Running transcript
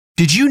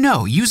Did you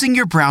know using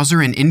your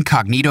browser in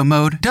incognito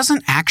mode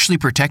doesn't actually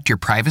protect your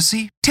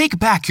privacy? Take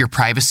back your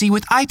privacy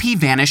with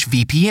IPVanish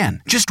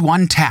VPN. Just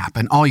one tap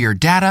and all your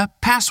data,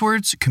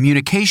 passwords,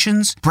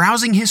 communications,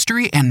 browsing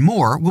history, and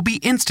more will be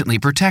instantly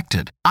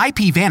protected.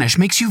 IPVanish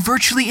makes you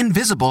virtually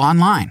invisible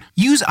online.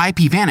 Use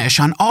IPVanish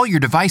on all your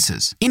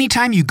devices,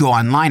 anytime you go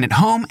online at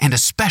home and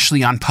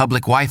especially on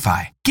public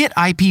Wi-Fi. Get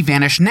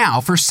IPVanish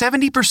now for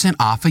 70%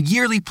 off a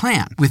yearly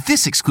plan with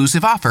this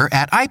exclusive offer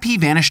at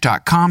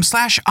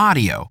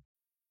ipvanish.com/audio.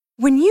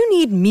 When you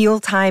need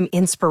mealtime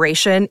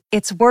inspiration,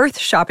 it's worth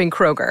shopping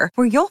Kroger,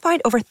 where you'll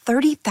find over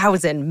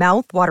 30,000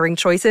 mouth-watering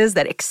choices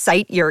that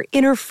excite your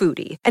inner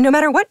foodie. And no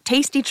matter what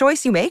tasty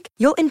choice you make,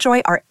 you'll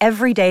enjoy our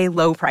everyday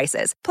low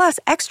prices, plus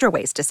extra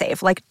ways to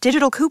save, like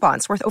digital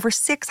coupons worth over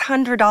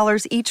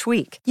 $600 each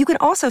week. You can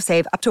also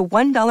save up to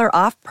 $1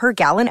 off per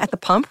gallon at the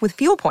pump with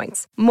fuel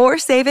points. More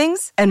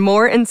savings and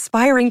more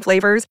inspiring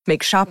flavors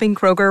make shopping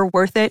Kroger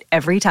worth it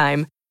every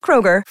time.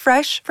 Kroger,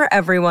 fresh for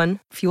everyone.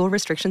 Fuel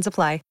restrictions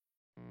apply.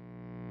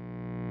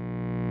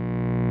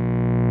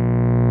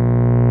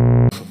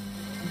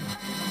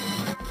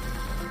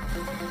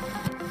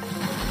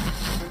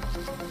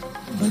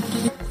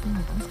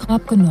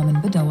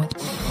 Abgenommen, bedauert.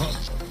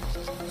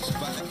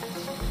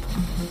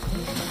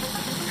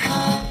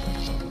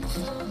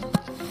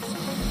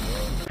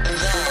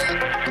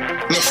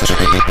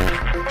 Mystery.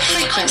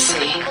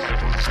 Frequency.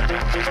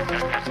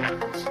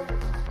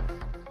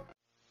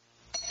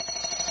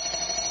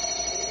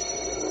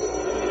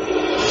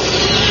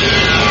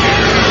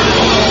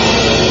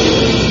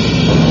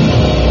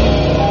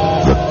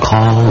 The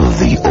call of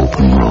the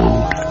open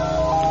road.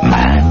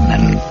 Man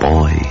and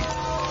boy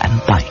and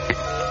bike.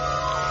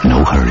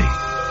 No hurry,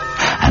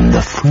 and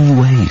the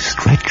freeway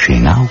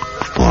stretching out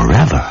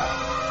forever.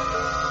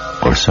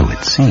 Or so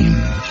it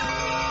seems.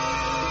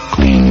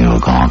 Clean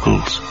your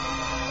goggles.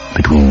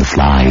 Between the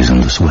flies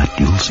and the sweat,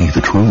 you'll see the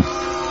truth.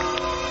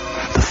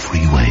 The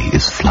freeway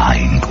is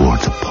flying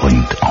towards a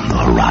point on the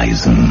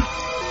horizon.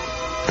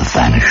 The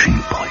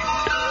vanishing point.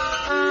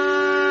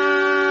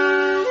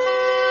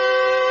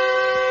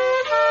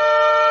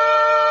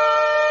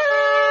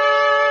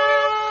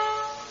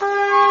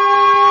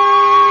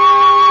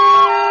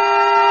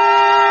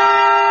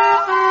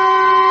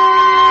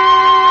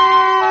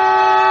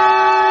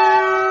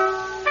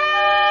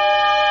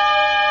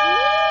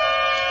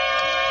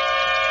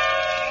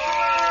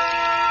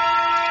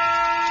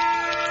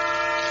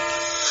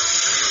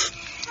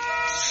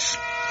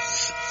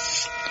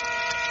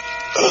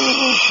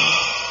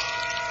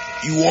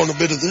 You want a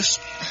bit of this?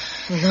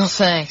 No,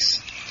 thanks.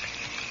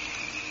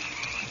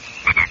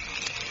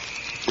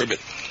 Ribbit.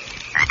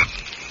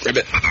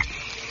 Ribbit.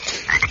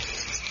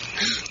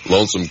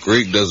 Lonesome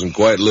Creek doesn't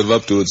quite live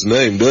up to its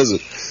name, does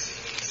it?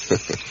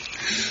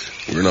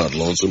 We're not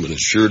lonesome, and it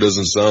sure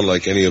doesn't sound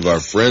like any of our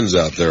friends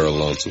out there are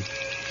lonesome.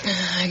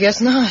 I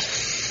guess not.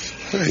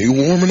 Are you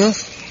warm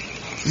enough?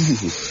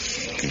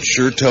 Ooh, you can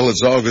sure tell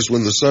it's August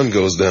when the sun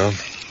goes down.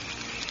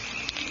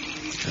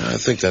 I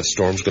think that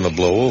storm's going to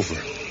blow over.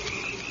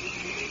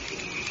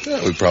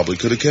 Yeah, we probably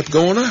could have kept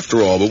going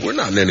after all, but we're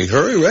not in any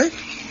hurry, right?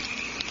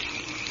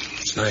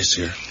 It's nice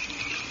here.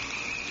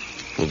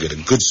 We'll get a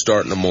good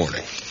start in the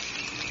morning.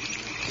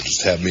 We'll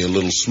just have me a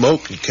little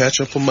smoke and catch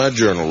up on my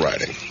journal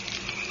writing.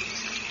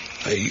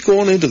 Hey, you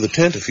go on into the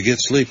tent if you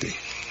get sleepy.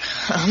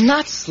 I'm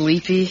not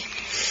sleepy.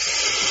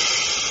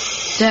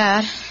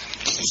 Dad.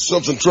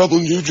 Something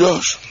troubling you,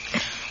 Josh?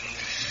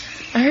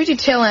 I heard you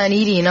tell Aunt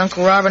Edie and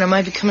Uncle Robert I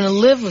might be coming to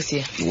live with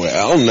you.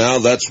 Well, now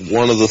that's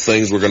one of the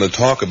things we're going to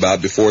talk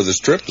about before this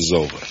trip is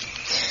over.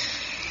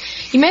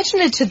 You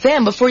mentioned it to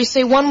them before you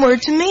say one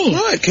word to me.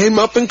 Well, it came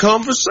up in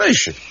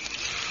conversation.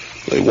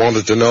 They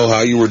wanted to know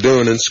how you were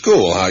doing in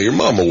school, how your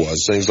mama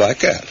was, things like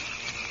that.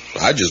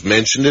 I just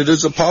mentioned it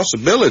as a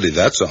possibility,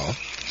 that's all.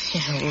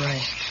 Yeah,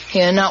 right.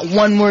 Yeah, not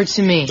one word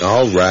to me.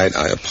 All right,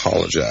 I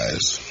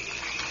apologize.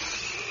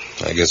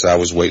 I guess I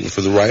was waiting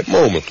for the right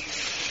moment.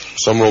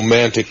 Some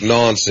romantic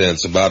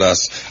nonsense about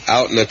us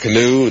out in a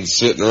canoe and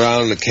sitting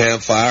around the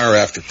campfire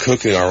after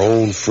cooking our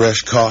own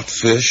fresh-caught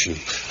fish, and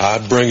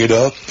I'd bring it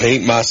up,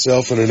 paint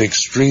myself in an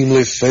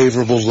extremely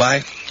favorable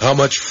light, how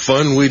much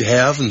fun we'd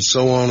have, and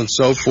so on and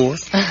so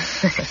forth.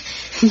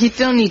 You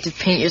don't need to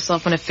paint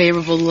yourself in a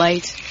favorable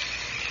light.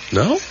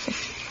 No?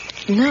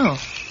 No.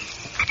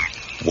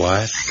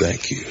 Why,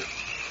 thank you.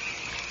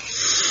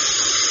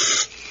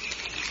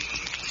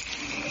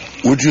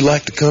 Would you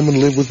like to come and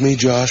live with me,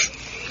 Josh?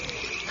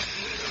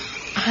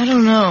 I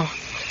don't know.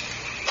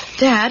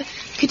 Dad,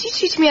 could you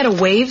teach me how to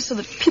wave so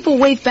that people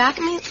wave back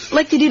at me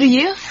like they do to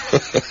you?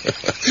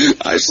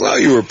 I saw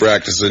you were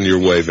practicing your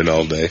waving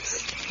all day.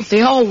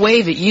 They all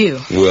wave at you.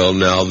 Well,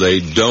 now,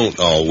 they don't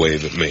all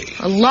wave at me.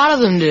 A lot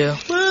of them do.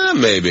 Well,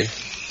 maybe.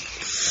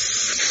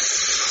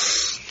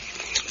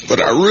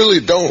 But I really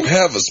don't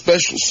have a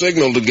special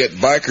signal to get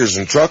bikers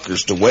and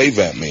truckers to wave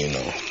at me, you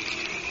know.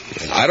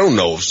 I don't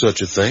know of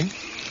such a thing.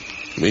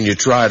 I mean, you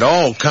tried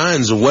all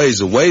kinds of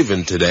ways of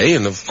waving today,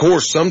 and of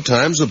course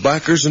sometimes the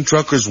bikers and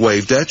truckers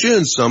waved at you,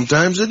 and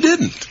sometimes it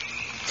didn't.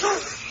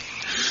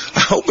 I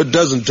hope it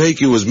doesn't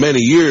take you as many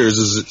years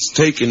as it's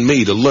taken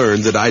me to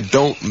learn that I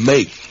don't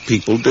make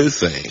people do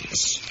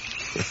things.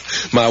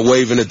 My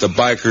waving at the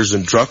bikers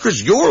and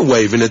truckers, your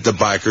waving at the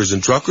bikers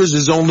and truckers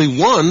is only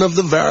one of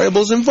the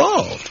variables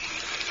involved.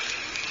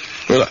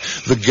 Well,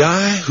 the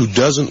guy who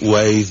doesn't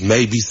wave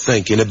may be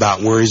thinking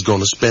about where he's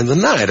going to spend the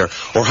night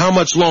or how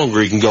much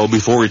longer he can go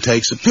before he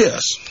takes a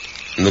piss.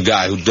 And the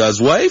guy who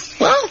does wave,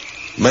 well,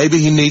 maybe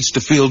he needs to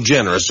feel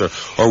generous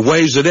or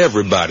waves at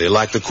everybody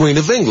like the Queen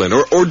of England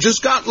or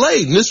just got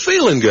laid and is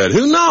feeling good.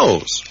 Who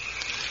knows?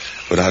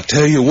 But I'll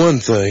tell you one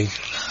thing.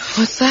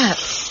 What's that?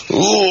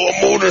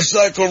 Ooh,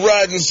 motorcycle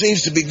riding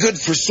seems to be good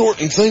for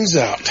sorting things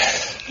out.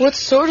 What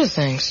sort of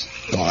things?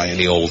 Oh,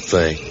 any old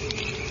thing.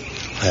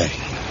 Hey,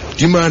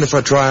 do you mind if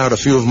I try out a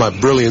few of my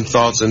brilliant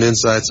thoughts and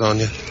insights on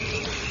you?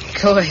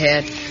 Go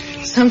ahead.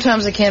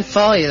 Sometimes I can't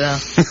follow you, though.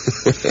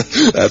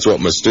 That's what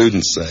my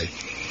students say.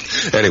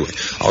 Anyway,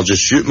 I'll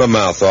just shoot my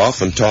mouth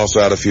off and toss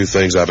out a few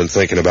things I've been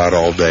thinking about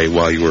all day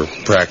while you were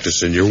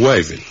practicing your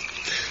waving.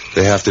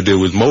 They have to do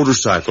with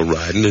motorcycle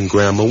riding and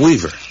Grandma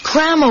Weaver.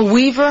 Grandma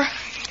Weaver?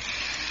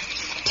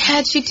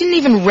 Dad, she didn't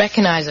even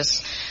recognize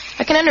us.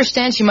 I can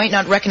understand she might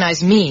not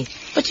recognize me,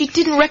 but she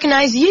didn't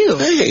recognize you.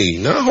 Hey,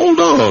 now hold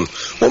on.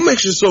 What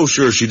makes you so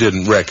sure she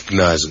didn't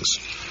recognize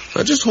us?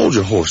 Now just hold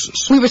your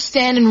horses. We were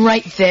standing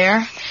right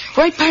there,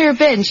 right by her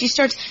bed, and she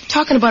starts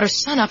talking about her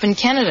son up in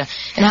Canada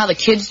and how the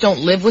kids don't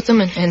live with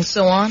them and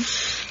so on.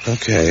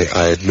 Okay,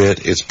 I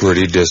admit it's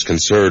pretty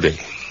disconcerting.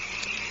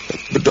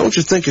 But don't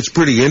you think it's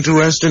pretty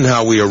interesting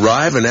how we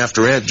arrive and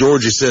after Aunt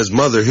Georgie says,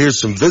 Mother, here's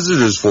some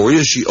visitors for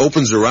you, she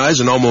opens her eyes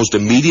and almost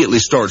immediately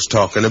starts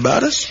talking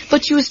about us?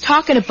 But she was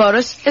talking about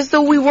us as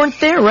though we weren't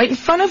there right in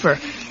front of her.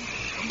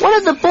 One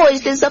of the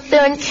boys lives up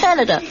there in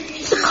Canada.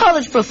 He's a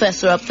college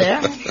professor up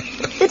there.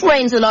 It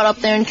rains a lot up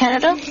there in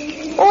Canada.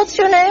 What's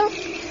your name?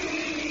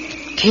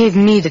 Gave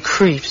me the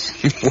creeps.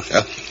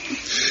 Well,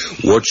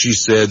 what she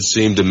said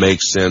seemed to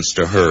make sense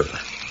to her.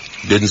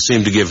 Didn't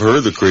seem to give her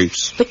the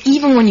creeps. But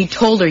even when you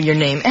told her your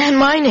name and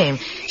my name,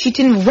 she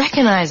didn't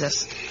recognize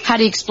us. How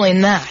do you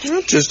explain that?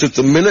 Well, just at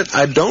the minute,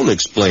 I don't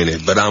explain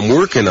it, but I'm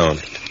working on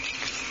it.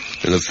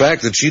 And the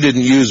fact that she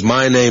didn't use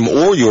my name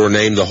or your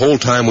name the whole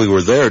time we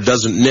were there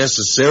doesn't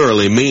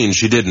necessarily mean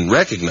she didn't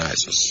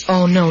recognize us.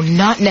 Oh, no,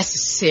 not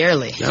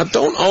necessarily. Now,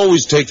 don't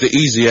always take the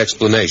easy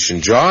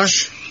explanation,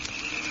 Josh.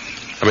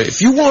 I mean,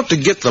 if you want to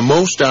get the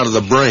most out of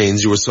the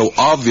brains you were so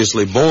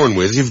obviously born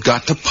with, you've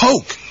got to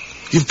poke.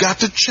 You've got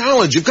to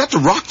challenge. You've got to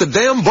rock the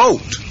damn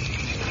boat.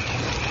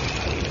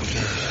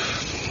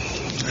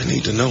 I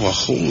need to know a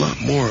whole lot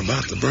more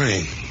about the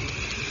brain.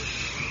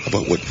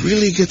 About what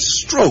really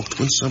gets stroked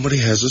when somebody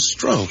has a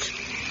stroke.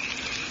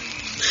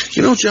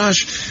 You know,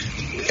 Josh,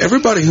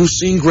 everybody who's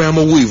seen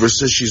Grandma Weaver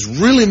says she's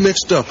really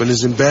mixed up and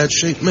is in bad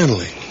shape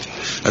mentally.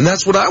 And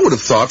that's what I would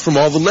have thought from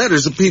all the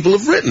letters that people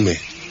have written me.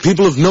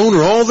 People have known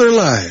her all their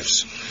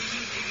lives.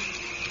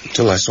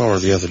 Until I saw her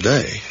the other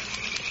day.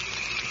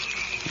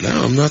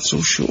 Now I'm not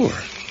so sure.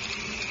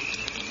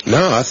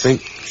 Now I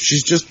think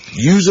she's just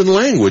using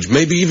language,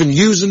 maybe even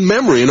using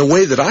memory in a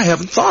way that I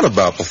haven't thought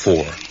about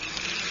before.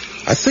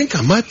 I think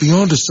I might be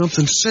onto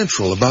something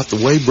central about the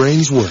way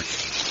brains work.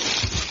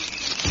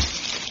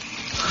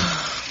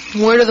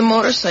 Where do the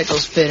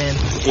motorcycles fit in?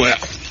 Well,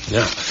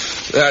 now,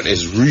 that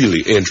is really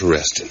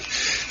interesting.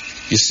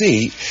 You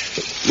see,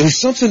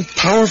 there's something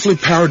powerfully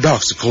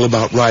paradoxical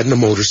about riding a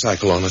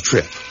motorcycle on a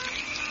trip.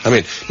 I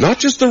mean, not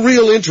just the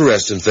real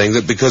interesting thing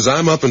that because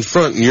I'm up in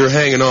front and you're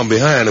hanging on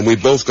behind and we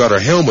both got our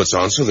helmets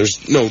on, so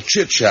there's no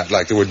chit-chat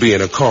like there would be in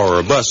a car or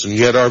a bus, and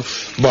yet our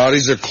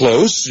bodies are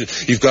close.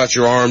 You've got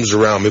your arms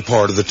around me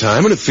part of the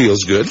time, and it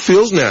feels good,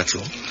 feels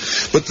natural.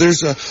 But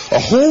there's a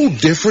whole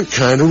different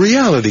kind of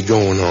reality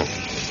going on.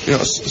 You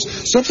know,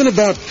 something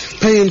about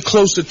paying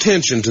close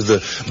attention to the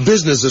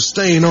business of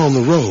staying on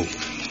the road.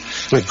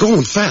 I mean,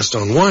 going fast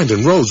on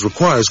winding roads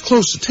requires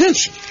close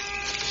attention.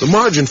 The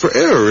margin for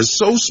error is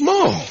so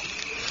small.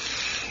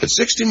 At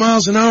 60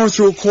 miles an hour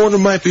through a corner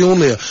might be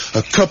only a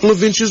couple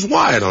of inches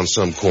wide on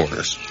some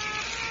corners.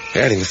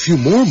 Adding a few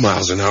more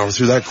miles an hour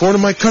through that corner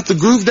might cut the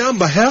groove down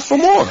by half or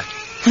more.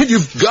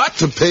 You've got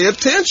to pay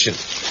attention.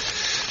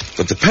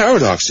 But the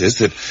paradox is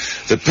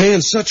that paying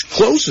such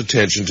close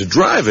attention to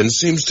driving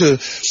seems to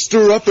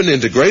stir up and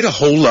integrate a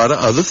whole lot of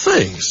other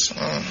things.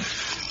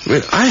 I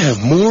mean, I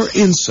have more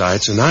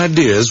insights and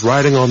ideas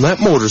riding on that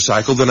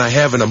motorcycle than I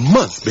have in a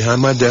month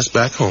behind my desk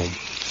back home.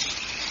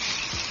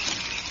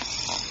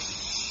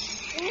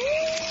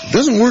 It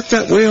doesn't work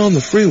that way on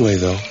the freeway,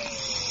 though.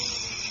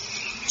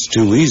 It's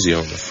too easy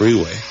on the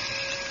freeway.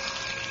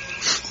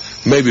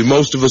 Maybe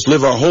most of us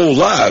live our whole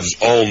lives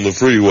on the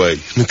freeway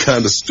in a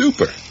kind of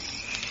stupor.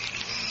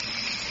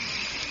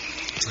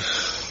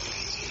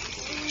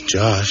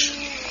 Josh.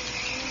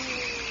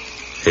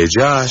 Hey,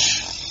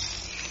 Josh.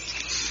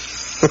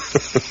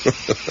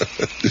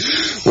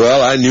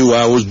 Well, I knew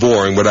I was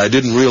boring, but I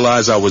didn't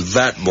realize I was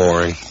that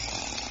boring.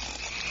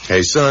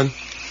 Hey, son,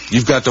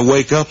 you've got to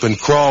wake up and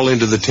crawl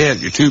into the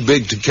tent. You're too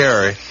big to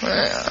carry.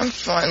 I'm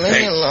fine.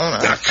 Leave me alone.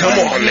 Now, come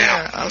on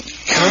now.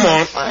 Come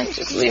on. Fine.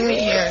 Just leave me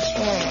here. It's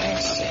more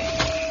nice.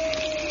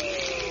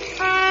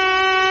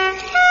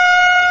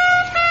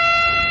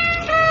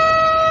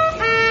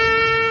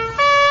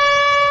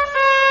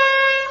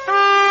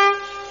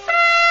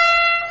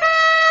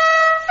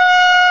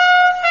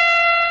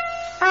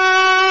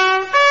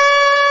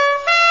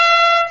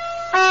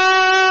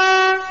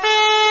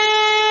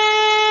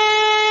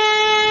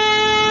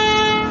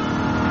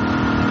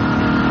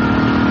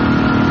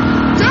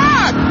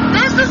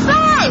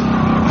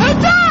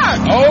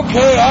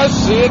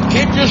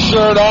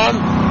 shirt on.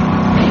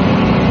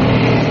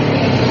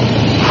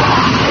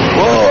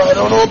 Whoa, I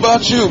don't know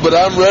about you, but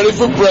I'm ready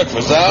for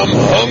breakfast. I'm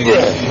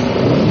hungry.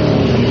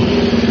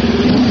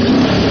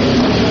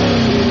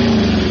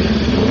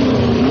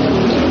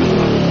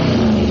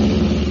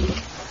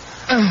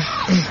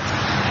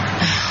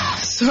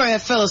 Sorry I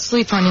fell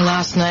asleep on you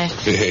last night.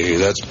 Hey,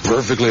 that's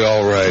perfectly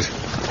all right.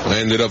 I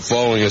ended up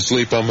falling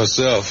asleep on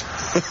myself.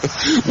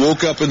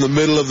 Woke up in the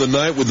middle of the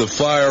night with the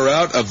fire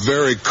out, a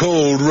very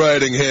cold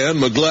writing hand,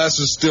 my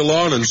glasses still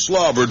on, and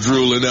slobber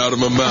drooling out of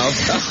my mouth.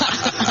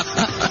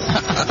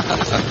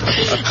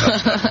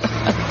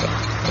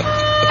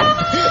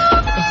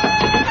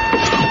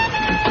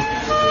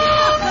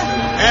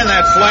 And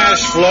that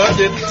flash flood,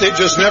 it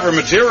just never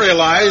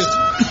materialized.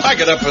 I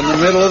got up in the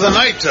middle of the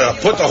night to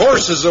put the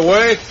horses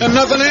away, and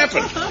nothing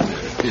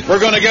happened. We're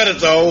going to get it,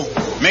 though.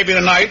 Maybe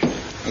tonight,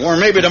 or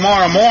maybe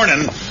tomorrow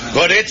morning,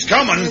 but it's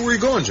coming. Where are you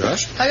going,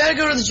 Josh? I gotta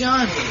go to the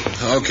John.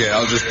 Okay,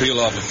 I'll just peel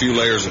off a few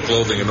layers of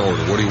clothing in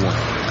order. What do you want?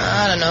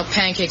 I don't know,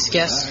 pancakes,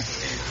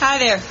 guess. Hi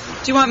there.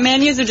 Do you want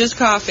menus or just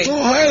coffee?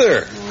 Oh, hi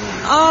there.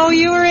 Oh,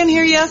 you were in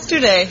here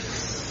yesterday.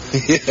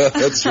 Yeah,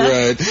 that's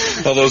right.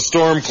 All those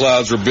storm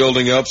clouds were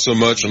building up so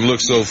much and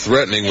looked so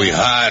threatening, we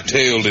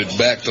hightailed it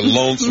back to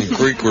Lonesome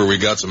Creek where we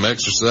got some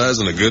exercise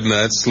and a good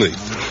night's sleep.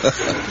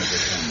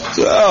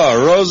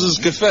 So, Rose's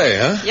Cafe,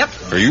 huh? Yep.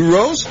 Are you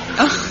Rose?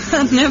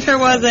 Oh, never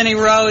was any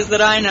Rose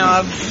that I know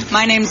of.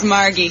 My name's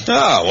Margie.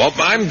 Ah, well,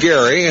 I'm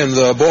Gary, and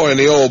the boy in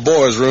the old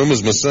boys' room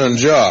is my son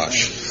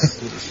Josh.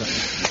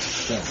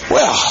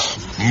 Well,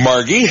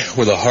 Margie,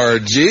 with a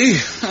hard G.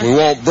 We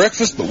want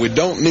breakfast, but we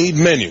don't need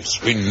menus.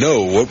 We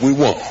know what we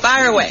want.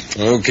 Fire away.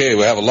 Okay,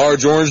 we have a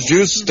large orange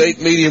juice, steak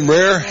medium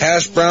rare,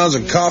 hash browns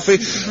and coffee.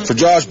 For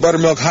Josh,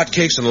 buttermilk,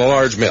 hotcakes, and a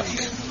large milk.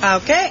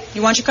 Okay.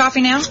 You want your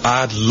coffee now?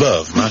 I'd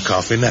love my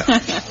coffee now. One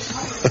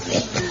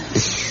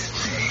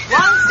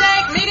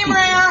steak, medium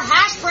rare,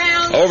 hash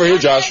browns. Over here,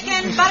 Josh.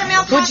 Bacon,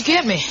 buttermilk. What'd you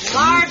get me?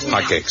 Large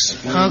milk. Hotcakes.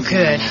 Oh,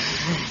 good.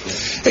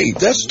 Hey,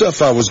 that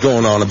stuff I was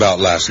going on about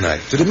last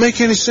night, did it make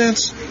any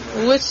sense?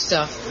 What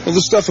stuff? Well,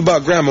 the stuff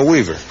about Grandma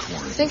Weaver. I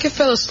think I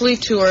fell asleep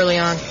too early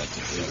on.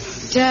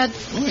 Dad,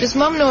 does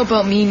Mom know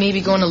about me maybe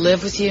going to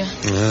live with you?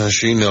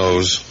 She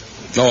knows.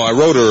 Oh, I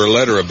wrote her a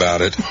letter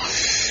about it.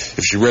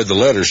 If she read the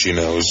letter, she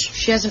knows.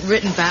 She hasn't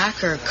written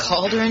back or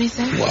called or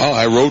anything? Well,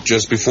 I wrote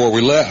just before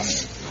we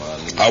left.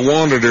 I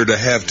wanted her to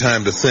have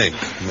time to think.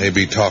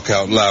 Maybe talk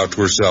out loud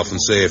to herself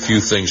and say a few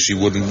things she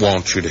wouldn't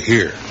want you to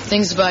hear.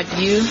 Things about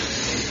you?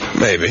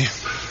 Maybe.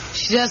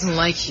 She doesn't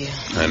like you.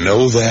 I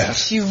know that.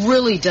 She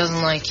really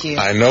doesn't like you.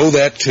 I know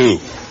that, too.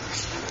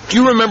 Do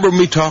you remember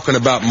me talking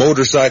about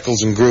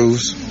motorcycles and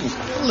grooves?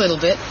 A little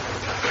bit.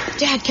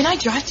 Dad, can I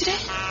drive today?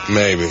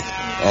 Maybe.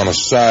 On a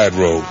side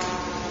road.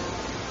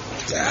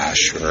 Ah,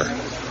 sure.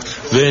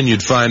 Then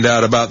you'd find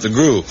out about the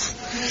groove.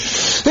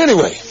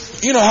 Anyway,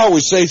 you know how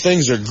we say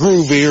things are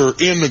groovy or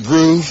in the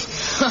groove?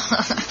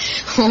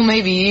 Well,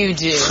 maybe you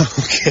do.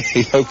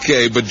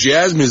 Okay, but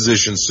jazz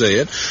musicians say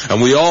it,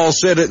 and we all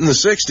said it in the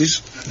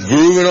 60s.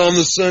 Grooving on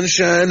the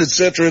sunshine,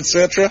 etc.,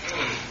 etc.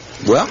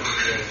 Well,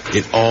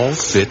 it all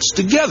fits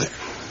together.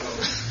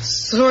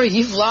 Sorry,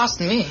 you've lost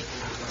me.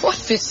 What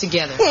fits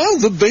together? Well,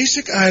 the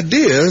basic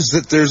idea is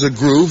that there's a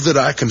groove that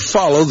I can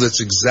follow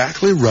that's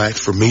exactly right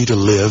for me to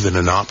live in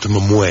an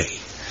optimum way.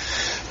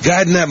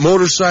 Guiding that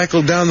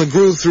motorcycle down the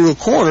groove through a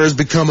corner has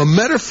become a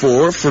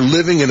metaphor for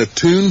living in a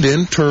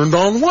tuned-in,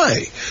 turned-on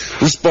way,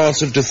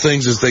 responsive to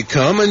things as they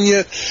come, and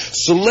yet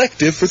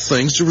selective for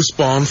things to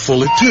respond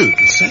fully to.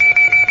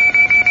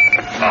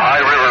 High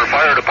River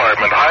Fire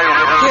Department. High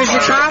River Here's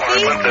your Fire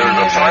coffee. Department. There's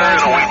a fire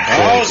in a week.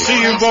 I'll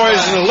see you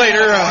boys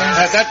later.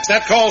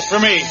 That calls for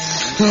me.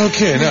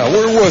 Okay, now,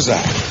 where was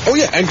I? Oh,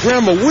 yeah, and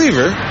Grandma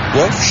Weaver,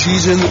 well,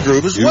 she's in the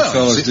groove as well. You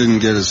fellas didn't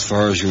get as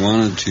far as you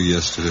wanted to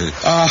yesterday.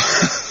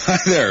 Hi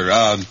there.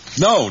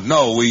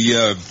 No, we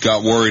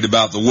got worried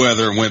about the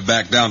weather and went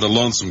back down to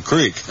Lonesome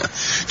Creek.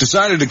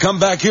 Decided to come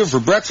back here for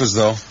breakfast,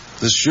 though.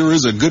 This sure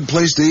is a good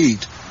place to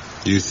eat.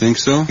 You think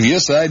so?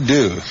 Yes, I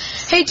do.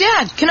 Hey,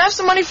 Dad, can I have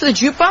some money for the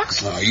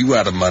jukebox? Oh, you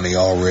out of money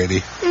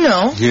already.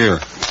 No. Here,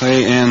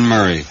 play Anne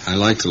Murray. I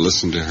like to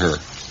listen to her.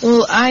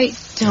 Well, I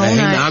don't. Hey,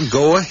 now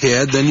go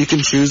ahead, then you can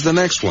choose the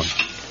next one.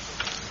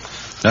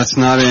 That's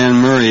not Anne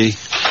Murray.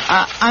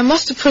 I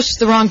must have pushed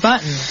the wrong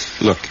button.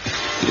 Look,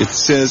 it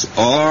says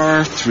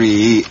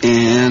R3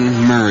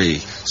 Anne Murray.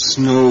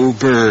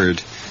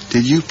 Snowbird.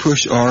 Did you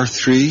push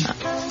R3?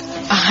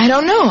 I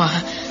don't know.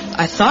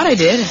 I thought I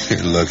did.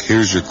 Here, look,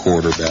 here's your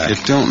quarterback.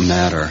 It don't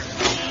matter.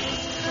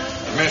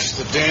 I missed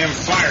the damn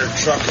fire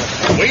truck.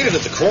 I waited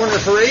at the corner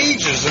for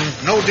ages,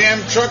 and no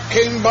damn truck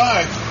came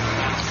by.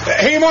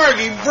 Hey,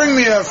 Margie, bring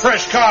me a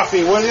fresh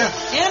coffee, will you?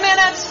 In a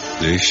minute.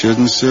 They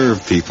shouldn't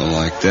serve people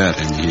like that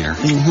in here.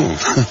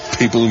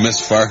 People who miss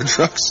fire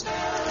trucks?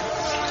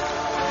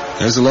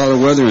 There's a lot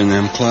of weather in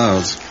them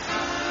clouds.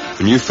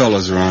 And you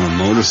fellas are on a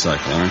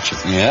motorcycle, aren't you?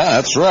 Yeah,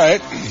 that's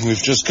right. We've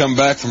just come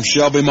back from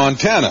Shelby,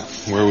 Montana,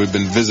 where we've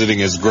been visiting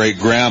his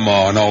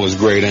great-grandma and all his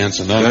great-aunts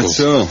and uncles. That's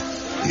so.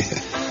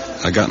 Yeah.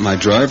 I got my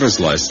driver's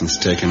license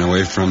taken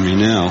away from me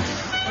now.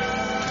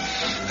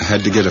 I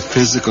had to get a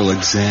physical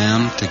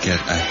exam to get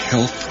a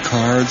health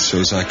card so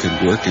as I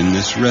could work in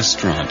this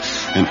restaurant.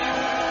 And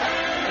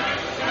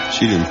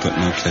she didn't put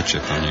no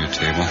ketchup on your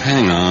table.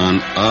 Hang on,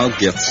 I'll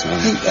get some.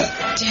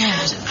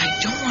 Dad, I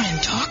don't want him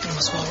talking to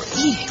us while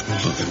we're eating.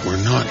 Well, look,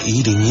 we're not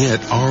eating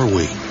yet, are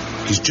we?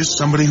 He's just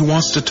somebody who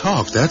wants to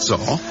talk, that's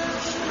all.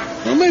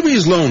 Well, maybe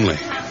he's lonely.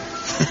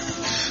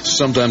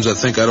 Sometimes I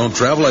think I don't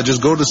travel, I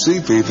just go to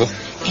see people.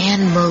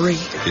 Anne Marie.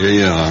 Here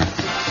you are.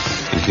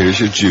 And here's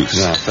your juice.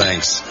 No,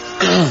 thanks.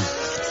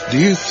 Do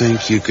you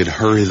think you could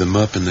hurry them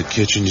up in the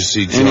kitchen? You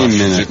see, Josh... Any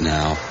minute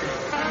now.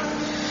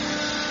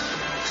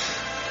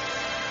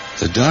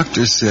 The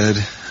doctor said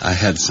I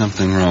had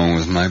something wrong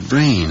with my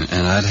brain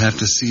and I'd have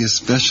to see a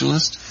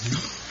specialist.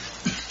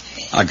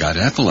 I got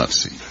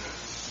epilepsy.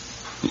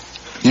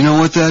 You know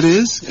what that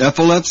is?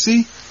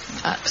 Epilepsy?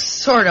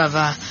 Sort of.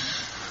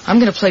 I'm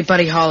going to play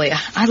Buddy Holly.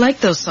 I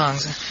like those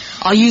songs.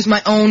 I'll use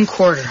my own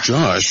quarter.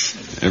 Josh.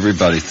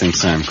 Everybody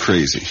thinks I'm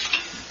crazy.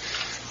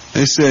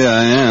 They say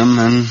I am,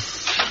 and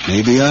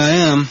maybe I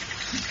am.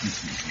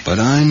 But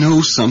I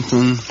know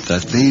something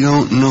that they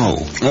don't know.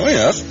 Oh,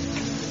 yes.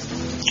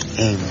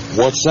 And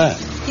what's that?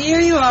 Here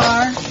you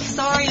are.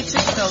 Sorry it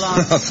took so long.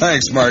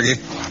 Thanks,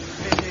 Margie.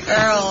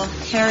 Earl,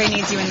 Harry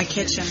needs you in the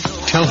kitchen.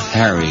 Tell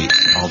Harry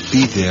I'll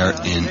be there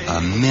in a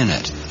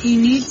minute. He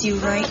needs you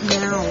right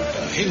now.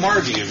 Hey,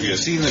 Margie, have you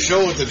seen the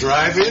show at the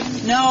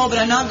drive-in? No, but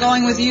I'm not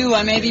going with you.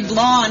 I may be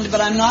blonde, but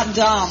I'm not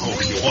dumb.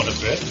 Oh, you want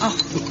a bet?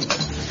 Oh.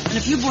 And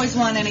if you boys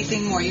want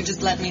anything more, you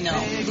just let me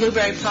know.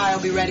 Blueberry pie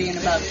will be ready in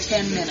about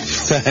 10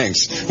 minutes.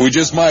 Thanks. We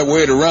just might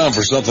wait around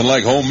for something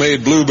like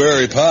homemade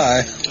blueberry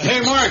pie.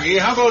 Hey, Margie,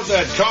 how about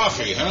that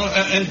coffee,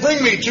 huh? And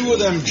bring me 2 of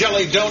them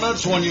jelly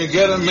donuts when you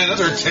get a minute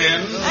or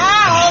 10.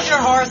 Hold your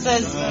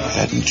horses.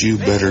 Hadn't you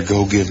better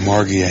go give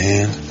Margie a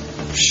hand?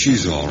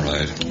 She's all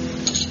right.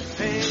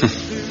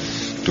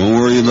 Don't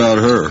worry about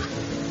her.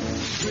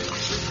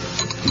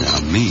 Now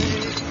me,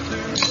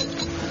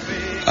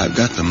 I've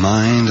got the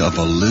mind of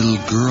a little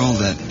girl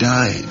that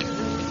died.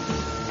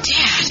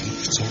 Dad!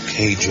 It's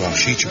okay,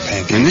 Josh. Eat your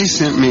pancakes. When they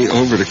sent me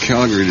over to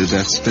Calgary to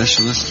that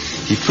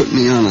specialist, he put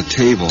me on a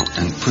table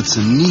and put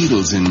some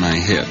needles in my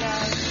head,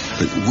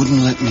 but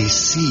wouldn't let me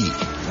see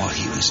what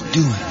he was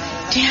doing.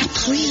 Dad,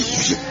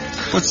 please.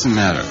 What's the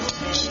matter?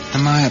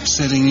 Am I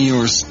upsetting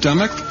your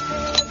stomach?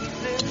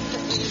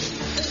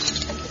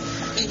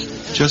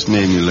 Just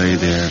made me lay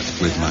there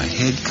with my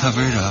head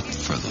covered up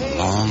for the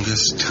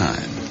longest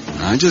time.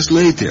 I just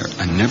laid there.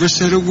 I never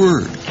said a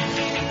word.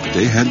 But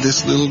they had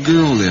this little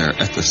girl there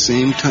at the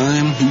same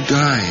time who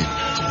died.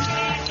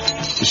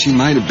 She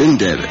might have been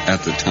dead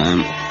at the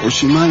time, or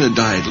she might have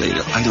died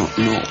later. I don't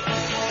know.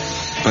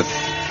 But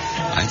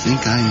I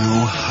think I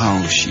know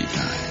how she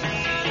died.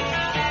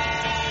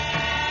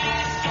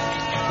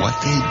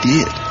 What they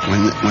did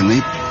when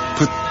they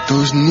put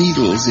those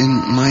needles in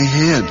my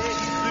head,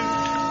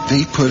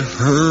 they put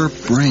her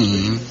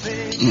brain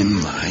in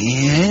my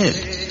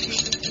head.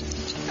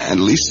 At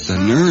least the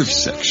nerve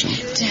section.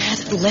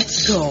 Dad,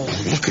 let's go.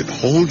 Look,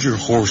 hold your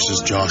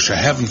horses, Josh. I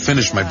haven't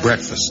finished my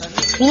breakfast.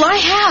 Well, I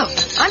have.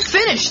 I'm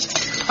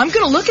finished. I'm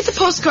going to look at the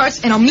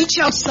postcards and I'll meet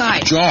you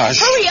outside. Josh.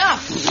 Hurry up.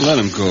 Let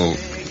him go.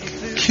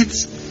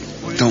 Kids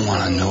don't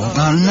want to know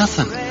about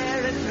nothing.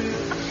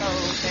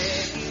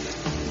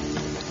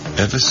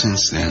 Ever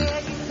since then,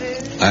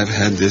 I've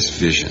had this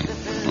vision.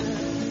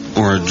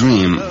 Or a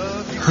dream.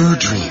 Her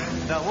dream.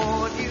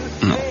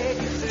 No.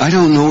 I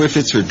don't know if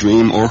it's her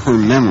dream or her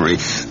memory,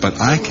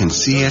 but I can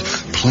see it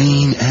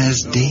plain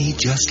as day,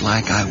 just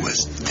like I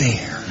was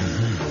there.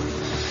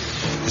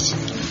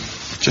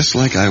 It's just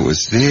like I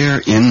was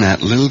there in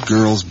that little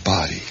girl's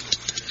body.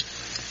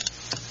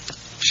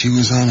 She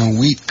was on a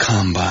wheat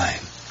combine.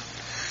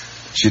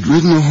 She'd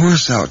ridden a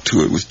horse out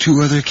to it with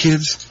 2 other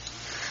kids.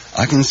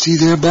 I can see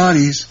their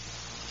bodies,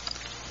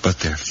 but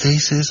their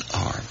faces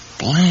are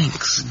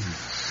blanks.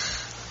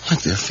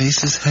 Like their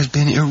faces had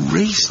been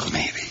erased,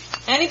 maybe.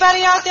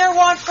 Anybody out there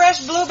want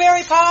fresh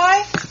blueberry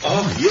pie?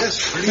 Oh,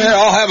 yes. Yeah,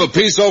 I'll have a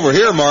piece over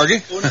here,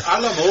 Margie. I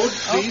love old,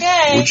 please.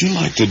 Okay. Would you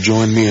like to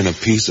join me in a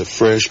piece of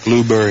fresh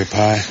blueberry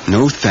pie?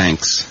 No,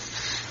 thanks.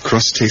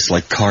 Crust tastes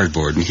like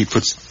cardboard, and he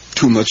puts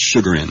too much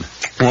sugar in.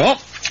 Well,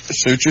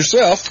 suit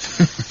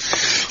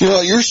yourself. You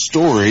know, your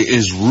story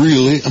is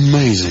really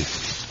amazing.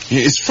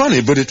 It's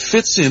funny, but it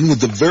fits in with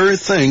the very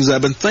things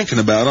I've been thinking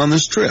about on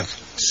this trip.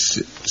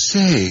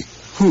 Say,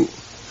 who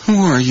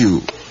are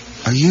you?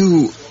 Are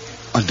you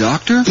a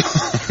doctor?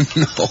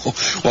 No.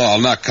 Well,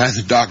 not kind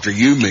of doctor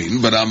you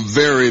mean, but I'm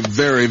very,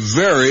 very,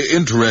 very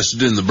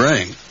interested in the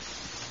brain.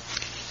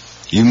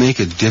 You make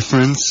a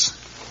difference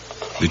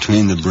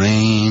between the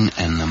brain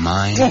and the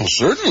mind? Oh,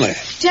 certainly.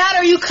 Dad,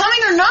 are you coming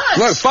or not?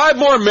 Look, 5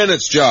 more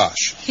minutes,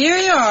 Josh. Here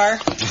you are.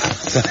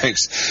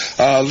 Thanks.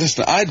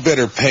 Listen, I'd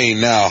better pay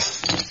now.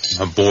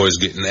 My boy's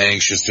getting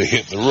anxious to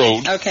hit the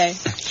road. Okay.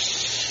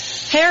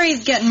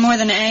 Harry's getting more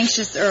than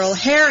anxious, Earl.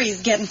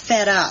 Harry's getting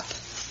fed up.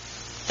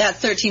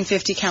 That's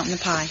 $13.50 counting the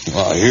pie.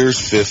 Well, here's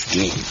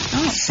 15.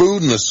 Oh.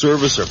 Food and the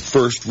service are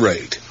first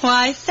rate.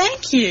 Why,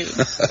 thank you.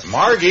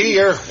 Margie,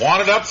 you're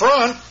wanted up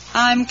front.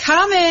 I'm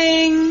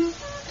coming.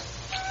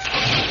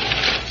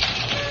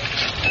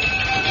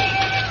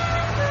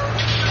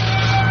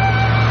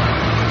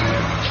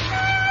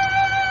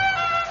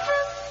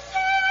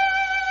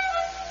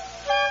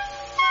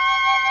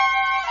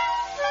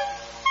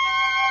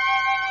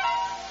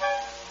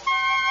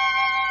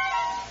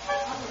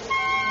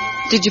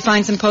 Did you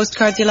find some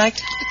postcards you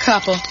liked? A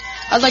couple.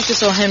 I'd like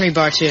this O. Henry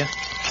bar, too.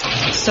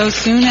 So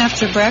soon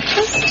after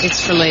breakfast?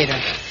 It's for later.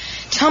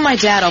 Tell my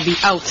dad I'll be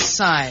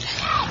outside.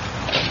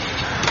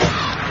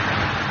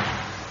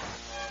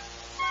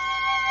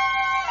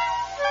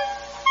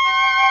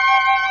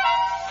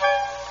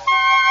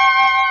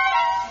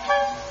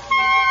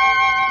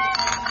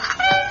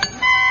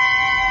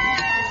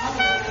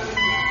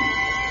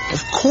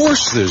 Of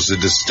course there's a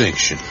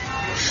distinction.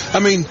 I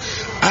mean,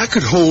 I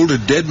could hold a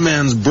dead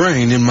man's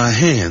brain in my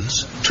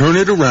hands, turn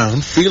it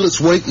around, feel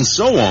its weight and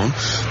so on,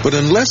 but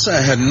unless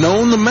I had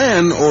known the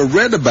man or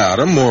read about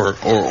him or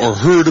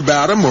heard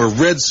about him or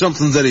read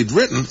something that he'd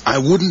written, I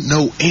wouldn't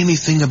know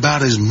anything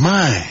about his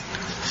mind.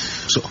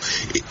 So,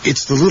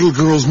 it's the little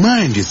girl's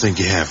mind you think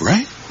you have,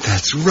 right?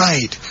 That's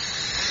right.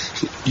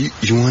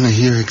 You want to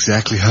hear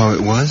exactly how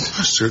it was?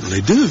 I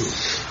certainly do.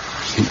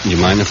 You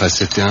mind if I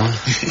sit down?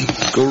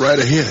 Go right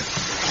ahead.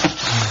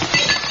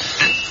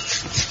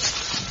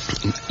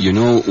 You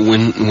know,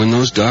 when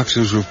those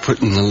doctors were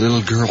putting the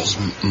little girl's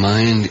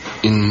mind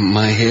in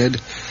my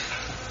head,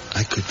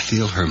 I could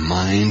feel her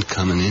mind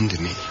coming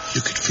into me.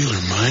 You could feel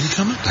her mind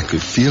coming? I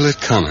could feel it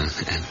coming,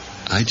 and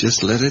I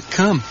just let it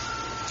come.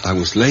 I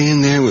was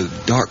laying there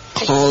with dark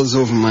cloths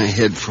over my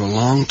head for a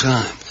long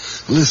time,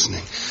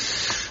 listening.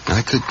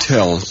 I could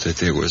tell that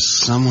there was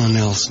someone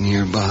else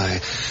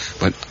nearby,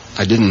 but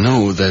I didn't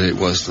know that it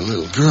was the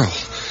little girl.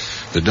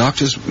 The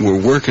doctors were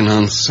working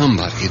on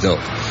somebody, though.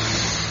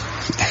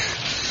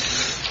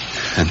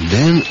 And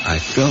then I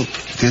felt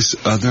this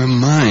other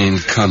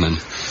mind coming,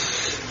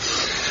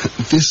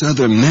 this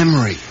other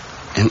memory,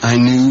 and I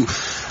knew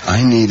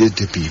I needed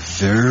to be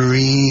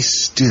very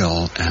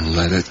still and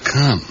let it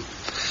come.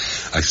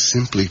 I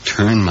simply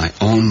turned my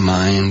own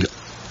mind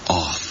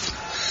off.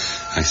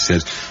 I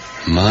said,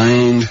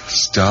 "Mind,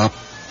 stop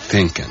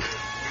thinking.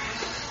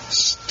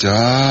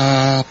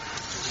 Stop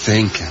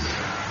thinking."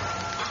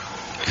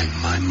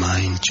 And my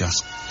mind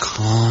just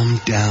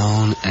calmed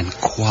down and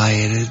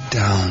quieted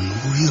down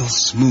real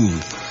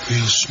smooth.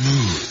 Real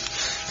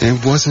smooth. There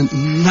wasn't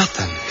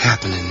nothing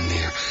happening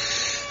there.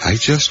 I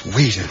just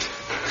waited.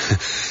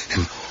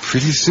 And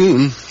pretty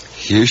soon,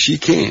 here she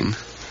came.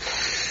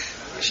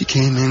 She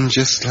came in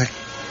just like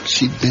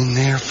she'd been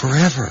there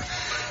forever.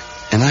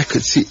 And I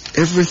could see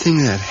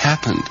everything that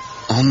happened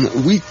on the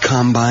wheat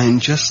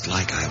combine just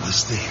like I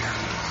was there.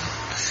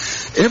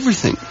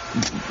 Everything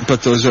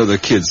but those other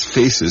kids'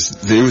 faces.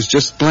 There was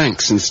just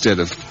blanks instead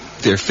of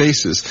their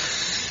faces.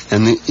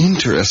 And the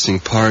interesting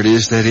part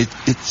is that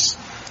it's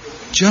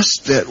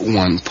just that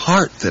one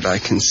part that I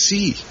can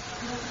see.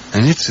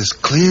 And it's as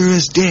clear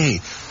as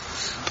day,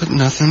 but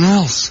nothing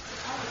else.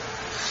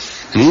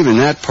 And even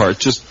that part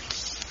just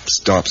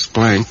stops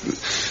blank.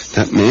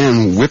 That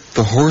man whipped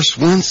the horse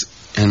once,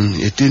 and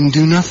it didn't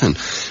do nothing.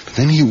 But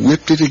then he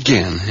whipped it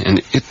again,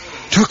 and it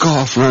took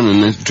off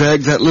running and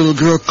dragged that little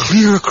girl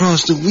clear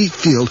across the wheat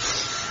field.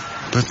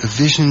 But the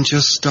vision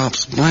just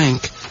stops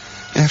blank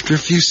after a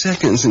few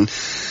seconds, and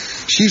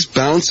she's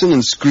bouncing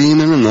and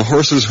screaming, and the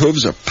horse's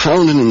hooves are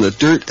pounding in the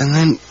dirt, and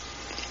then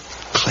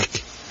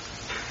click.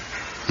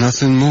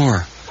 Nothing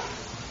more.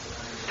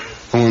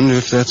 I wonder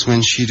if that's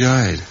when she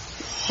died.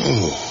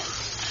 Oh,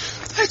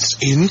 that's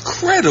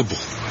incredible.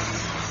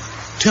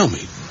 Tell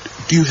me,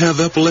 do you have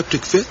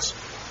epileptic fits?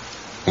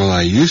 Well,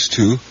 I used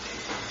to.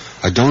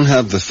 I don't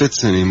have the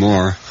fits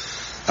anymore.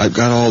 I've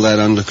got all that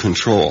under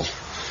control.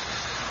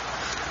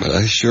 But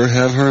I sure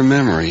have her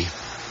memory.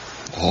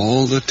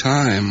 All the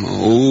time,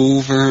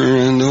 over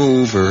and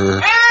over.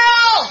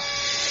 Earl!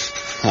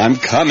 I'm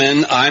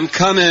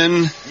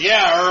coming.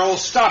 Yeah, Earl,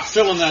 stop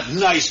filling that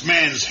nice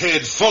man's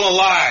head full of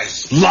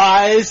lies.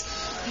 Lies?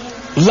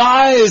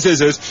 Lies,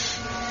 is it?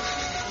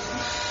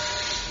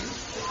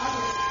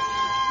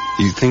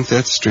 You think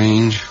that's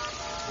strange,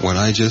 what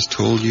I just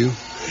told you?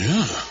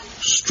 Yeah,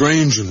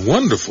 strange and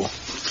wonderful.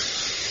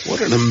 What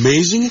an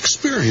amazing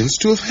experience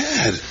to have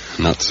had.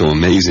 Not so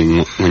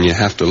amazing when you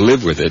have to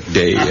live with it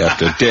day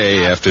after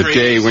day after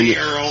day. When you...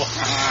 Earl.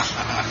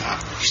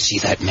 You see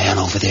that man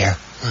over there?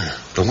 Where?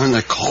 The one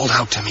that called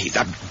out to me,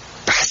 The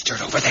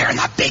bastard over there in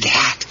the big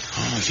hat.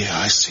 Oh, yeah,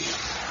 I see him.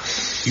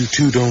 You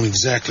two don't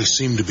exactly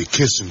seem to be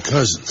kissing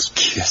cousins.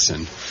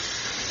 kissing.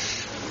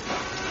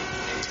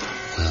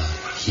 Well,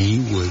 he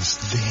was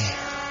there.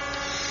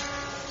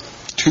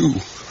 2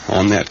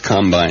 on that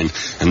combine,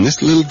 and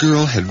this little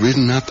girl had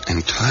ridden up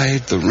and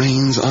tied the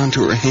reins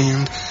onto her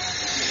hand.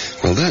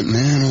 Well, that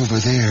man over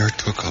there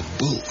took a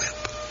bullwhip.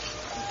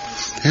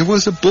 There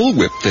was a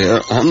bullwhip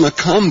there on the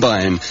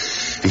combine,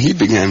 and he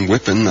began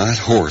whipping that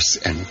horse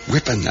and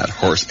whipping that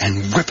horse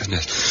and whipping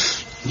it.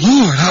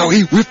 Lord, how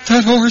he whipped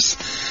that horse!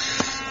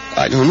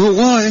 I don't know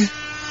why.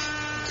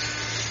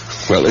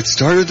 Well, it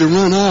started to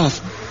run off,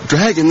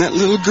 dragging that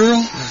little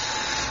girl.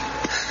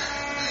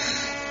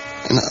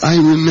 And I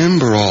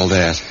remember all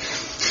that.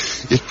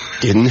 It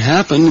didn't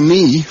happen to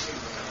me.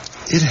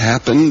 It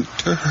happened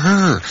to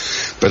her.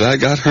 But I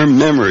got her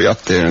memory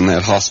up there in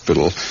that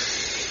hospital.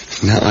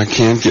 Now I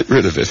can't get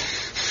rid of it.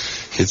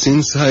 It's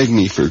inside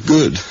me for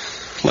good,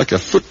 like a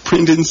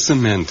footprint in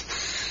cement.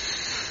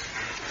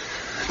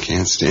 I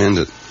can't stand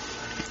it.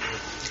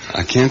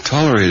 I can't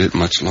tolerate it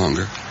much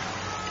longer.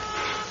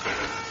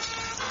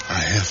 I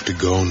have to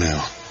go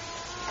now.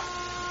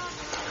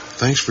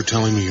 Thanks for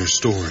telling me your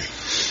story.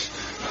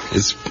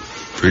 It's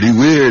pretty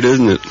weird,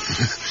 isn't it?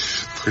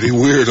 Pretty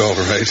weird, all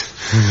right.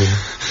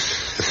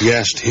 Mm-hmm. Have you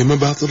asked him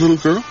about the little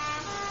girl?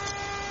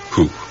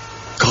 Who?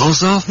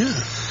 Kolosov? Yeah.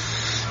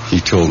 He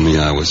told me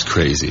I was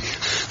crazy,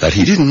 that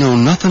he didn't know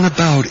nothing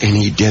about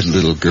any dead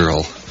little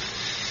girl.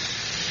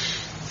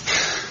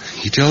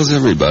 He tells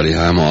everybody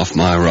I'm off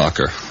my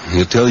rocker.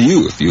 He'll tell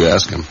you if you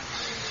ask him.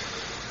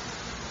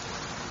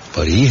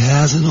 But he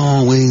hasn't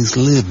always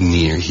lived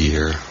near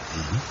here.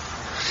 Mm-hmm.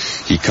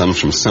 He comes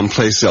from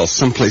someplace else,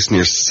 someplace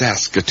near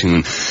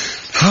Saskatoon.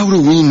 How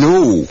do we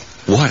know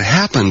what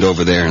happened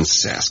over there in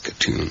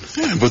Saskatoon?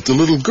 Yeah, but the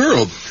little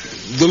girl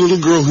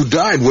who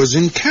died was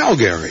in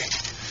Calgary.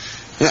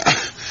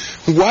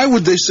 Why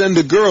would they send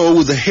a girl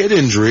with a head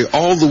injury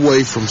all the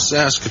way from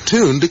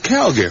Saskatoon to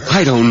Calgary?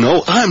 I don't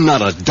know. I'm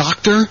not a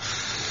doctor.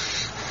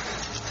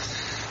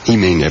 He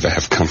may never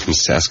have come from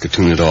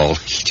Saskatoon at all.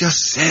 He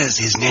just says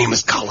his name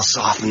is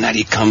Kolosov and that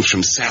he comes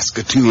from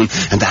Saskatoon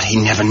and that he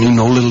never knew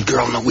no little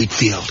girl in the wheat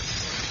field.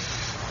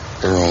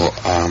 Earl,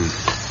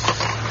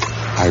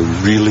 I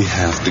really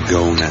have to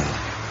go now.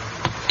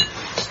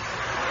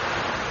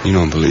 You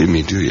don't believe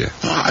me, do you?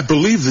 I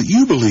believe that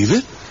you believe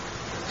it.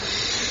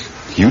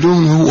 You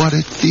don't know what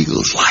it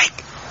feels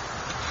like.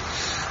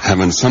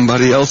 Having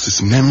somebody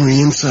else's memory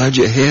inside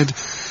your head.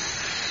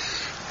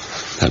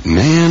 That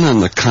man on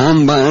the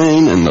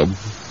combine and the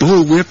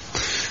bullwhip,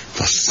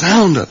 the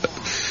sound of it,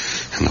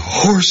 and the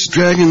horse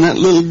dragging that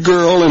little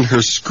girl and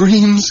her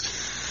screams.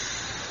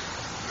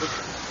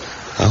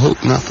 I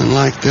hope nothing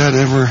like that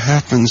ever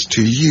happens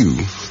to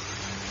you.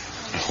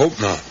 I hope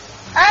not.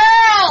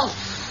 Earl!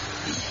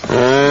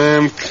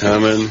 I'm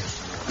coming.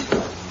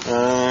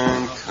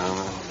 I'm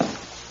coming.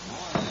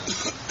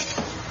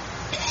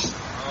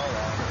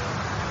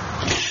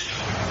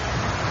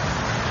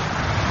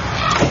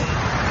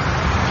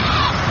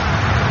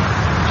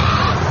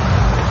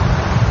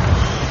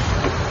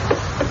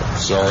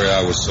 Sorry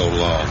I was so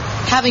long.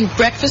 Having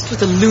breakfast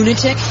with a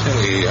lunatic?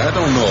 Hey, I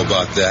don't know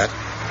about that.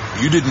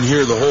 You didn't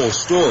hear the whole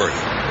story.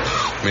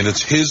 I mean,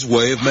 it's his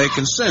way of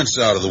making sense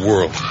out of the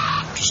world.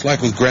 Just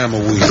like with Grandma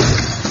Weaver.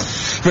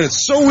 I mean,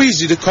 it's so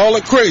easy to call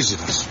it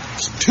craziness.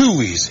 It's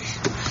too easy.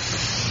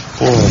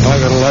 Boy, I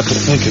got a lot to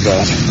think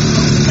about.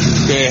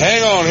 Okay,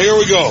 hang on. Here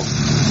we go.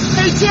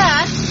 Hey,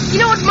 Dad, you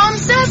know what Mom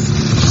says?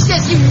 She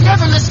says you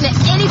never listen to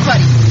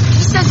anybody.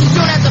 She says you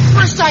don't have the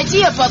first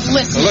idea about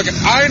listening. Now, look,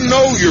 I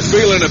know you're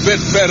feeling a bit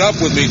fed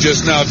up with me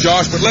just now,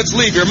 Josh, but let's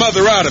leave your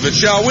mother out of it,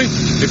 shall we?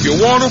 If you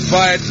want to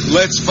fight,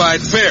 let's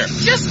fight fair.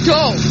 Just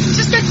go.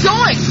 Just get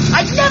going.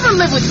 I'd never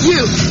live with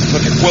you.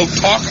 Look, we'll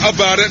talk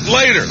about it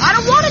later. I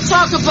don't want to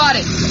talk about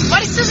it. My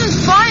decision's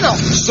final.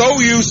 So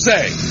you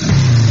say.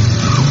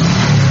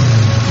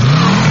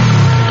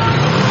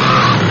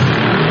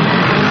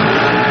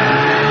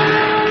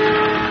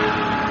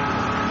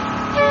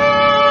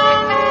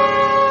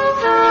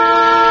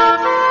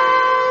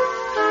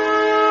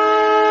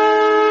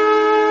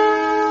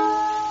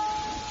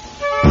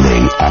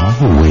 All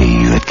the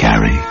ways that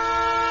carry,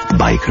 the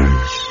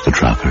bikers, the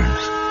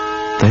truckers,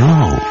 they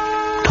all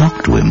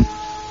talk to him,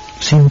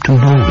 seem to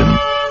know him.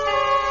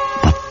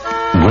 But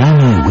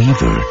Granny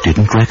Weaver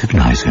didn't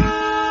recognize him.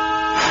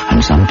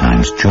 And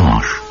sometimes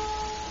Josh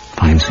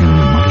finds him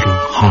a little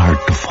hard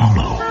to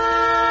follow.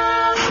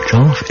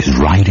 Josh is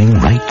riding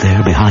right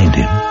there behind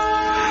him,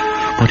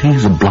 but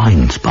he's a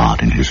blind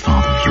spot in his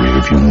father's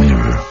rearview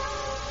mirror.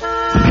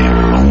 The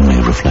mirror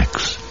only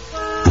reflects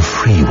the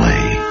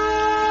freeway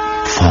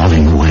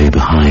falling away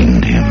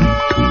behind him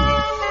to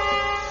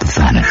the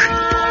vanishing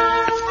point.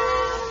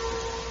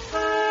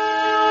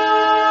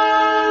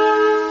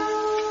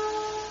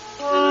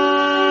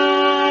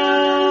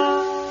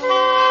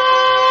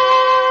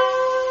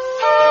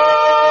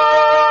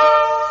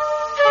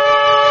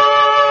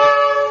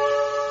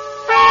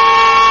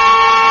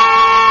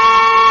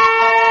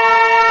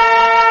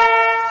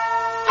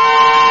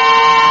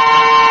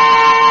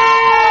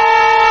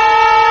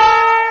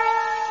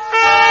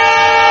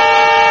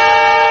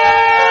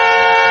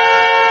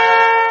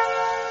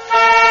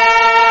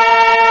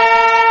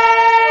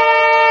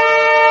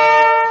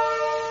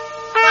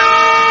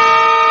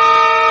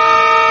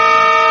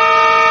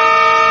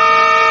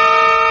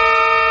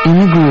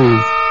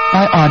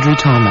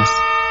 Thomas.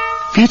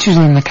 Featured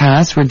in the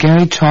cast were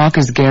Gary Chalk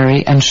as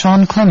Gary and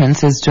Sean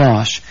Clements as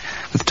Josh,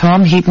 with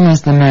Tom Heaton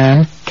as the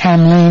man,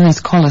 Cam Lane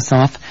as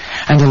Kolosov,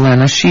 and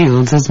Alana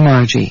Shields as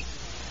Margie.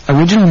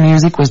 Original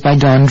music was by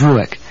Don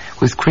Druick,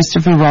 with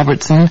Christopher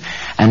Robertson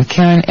and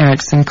Karen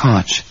Erickson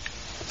Koch.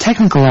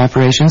 Technical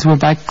operations were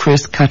by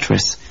Chris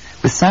Cuttress,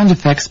 with sound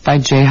effects by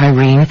Jay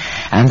Hyrene,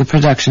 and the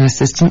production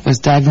assistant was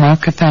Dagmar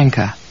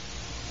Kathanka.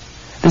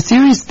 The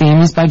series theme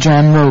is by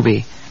John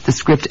Roby, the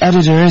script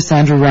editor is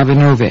Sandra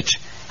Rabinovich,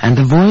 and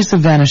the voice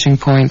of Vanishing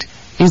Point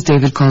is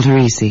David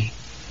Calderisi.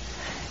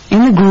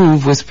 In the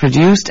Groove was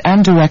produced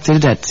and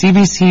directed at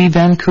CBC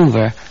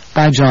Vancouver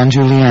by John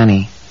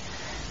Giuliani.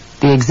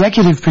 The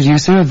executive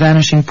producer of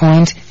Vanishing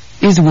Point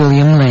is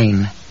William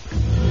Lane.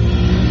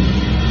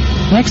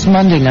 Next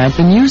Monday night,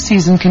 the new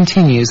season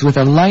continues with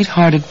a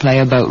light-hearted play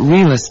about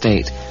real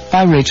estate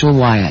by Rachel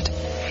Wyatt.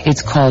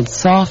 It's called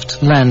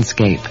Soft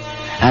Landscape,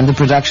 and the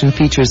production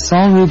features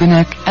Saul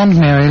Rubinek and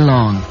Mary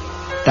Long.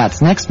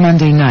 That's next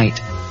Monday night,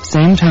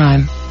 same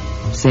time,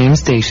 same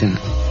station.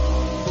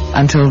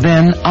 Until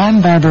then,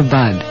 I'm Barbara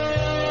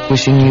Budd,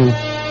 wishing you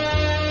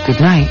good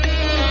night.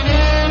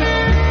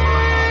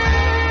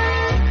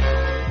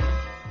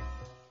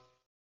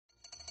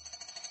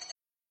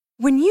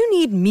 When you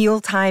need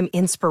mealtime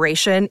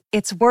inspiration,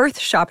 it's worth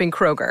shopping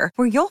Kroger,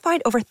 where you'll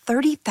find over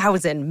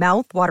 30,000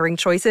 mouth-watering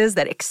choices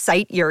that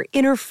excite your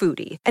inner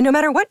foodie. And no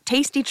matter what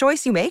tasty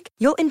choice you make,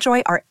 you'll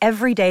enjoy our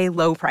everyday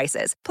low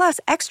prices, plus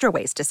extra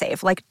ways to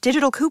save, like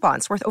digital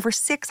coupons worth over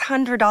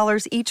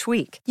 $600 each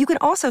week. You can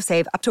also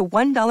save up to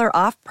 $1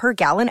 off per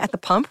gallon at the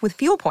pump with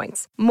fuel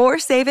points. More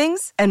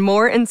savings and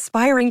more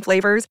inspiring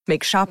flavors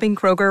make shopping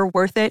Kroger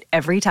worth it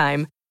every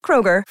time.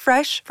 Kroger,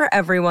 fresh for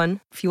everyone.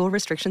 Fuel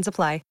restrictions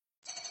apply.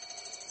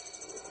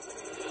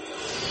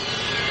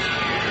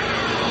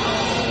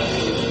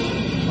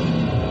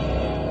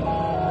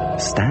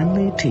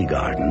 Stanley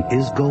Teagarden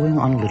is going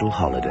on a little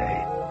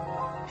holiday.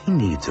 He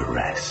needs a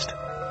rest.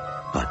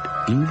 But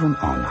even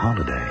on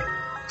holiday,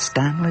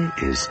 Stanley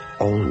is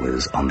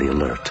always on the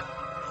alert,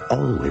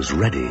 always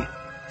ready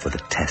for the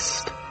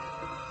test.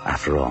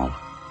 After all,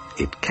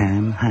 it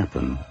can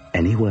happen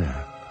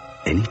anywhere,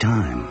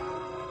 anytime.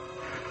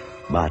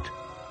 But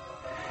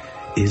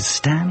is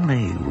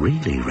Stanley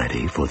really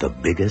ready for the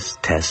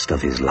biggest test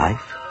of his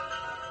life?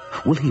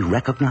 Will he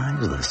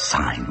recognize the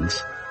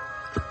signs,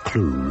 the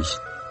clues?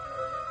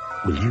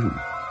 Will you?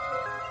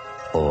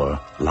 Or,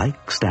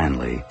 like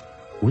Stanley,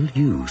 will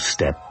you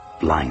step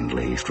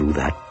blindly through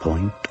that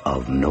point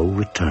of no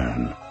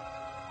return?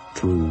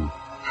 Through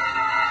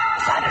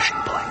Vanishing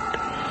Point.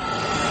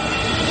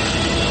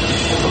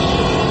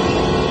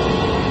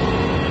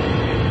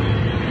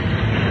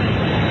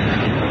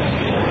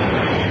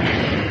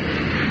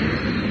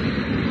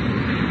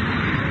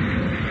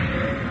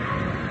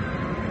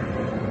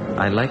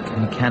 I like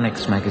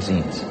mechanics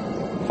magazines.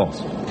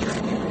 False.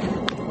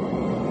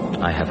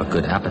 I have a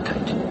good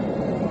appetite.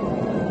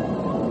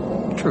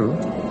 True.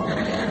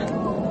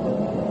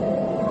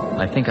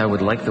 I think I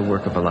would like the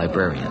work of a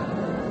librarian.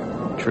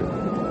 True.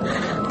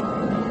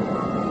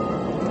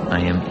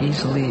 I am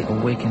easily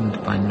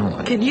awakened by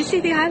noise. Can you see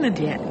the island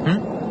yet?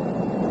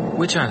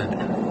 Which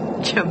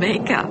island?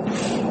 Jamaica.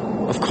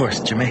 Of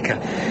course,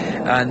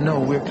 Jamaica. No,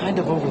 we're kind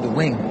of over the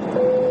wing.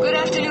 Good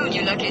afternoon,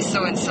 you lucky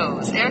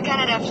so-and-sos. Air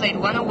Canada Flight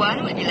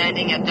 101 will be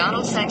landing at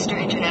Donald Sangster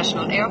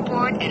International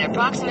Airport in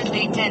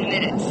approximately 10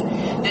 minutes.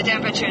 The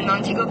temperature in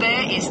Montego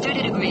Bay is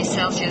 30 degrees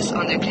Celsius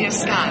under clear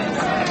skies.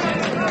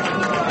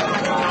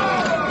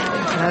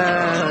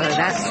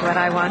 That's what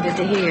I wanted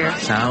to hear.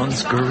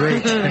 Sounds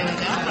great.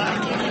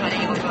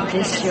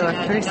 This your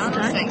first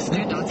time?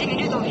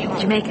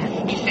 Jamaica.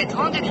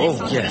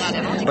 Oh,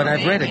 yes. But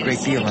I've read a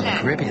great deal on the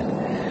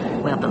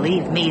Caribbean. Well,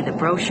 believe me, the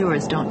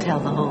brochures don't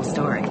tell the whole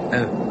story.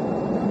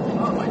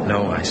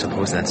 No, I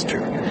suppose that's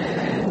true.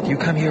 Do you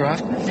come here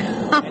often?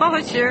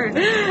 Oh, sure.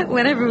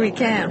 Whenever we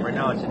can.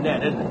 Now it's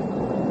Ned, isn't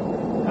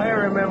it? I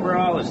remember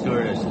all the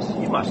stewardesses.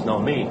 You must know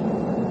me.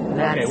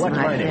 That's okay, what's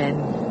my friend,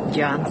 name?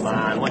 Johnson. Come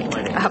on, what's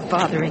my name? Stop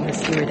bothering the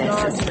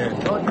stewardesses. Johnson.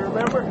 Don't you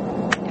remember?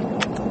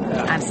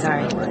 I'm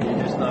sorry.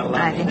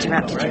 I've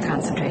interrupted your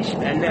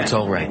concentration. It's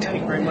all right.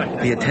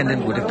 The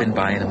attendant would have been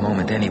by in a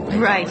moment anyway.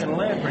 Right.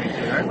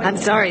 I'm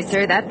sorry,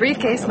 sir. That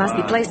briefcase must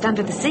be placed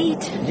under the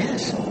seat.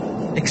 Yes,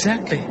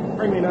 exactly.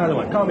 Bring me another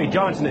one. Call me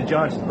Johnson &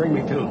 Johnson. Bring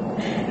me two.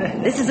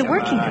 This is a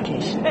working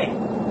vacation. Hey.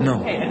 No.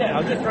 Hey, Annette, I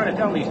was just trying to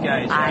tell these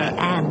guys. I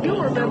am being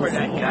nosy.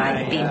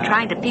 I've been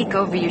trying to peek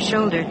over your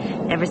shoulder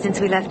ever since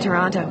we left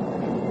Toronto.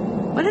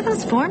 What are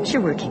those forms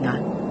you're working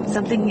on?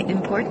 Something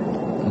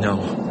important?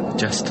 No,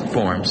 just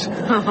forms.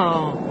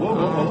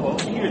 Whoa.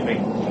 Excuse me.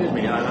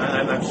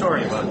 I'm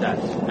sorry about that.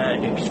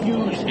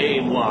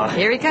 Excusez-moi.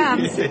 Here he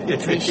comes.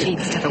 3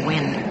 sheets to the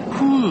wind.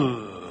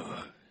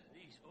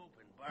 These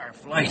open bar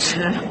flights.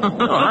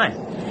 Oh, hi.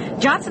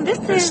 Johnson, this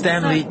is...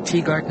 Stanley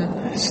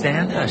Teagarden.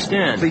 Stan?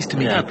 Stan. Pleased to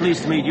meet you. Yeah,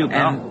 pleased to meet you,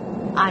 pal. And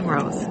I'm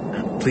Rose.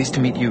 Pleased to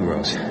meet you,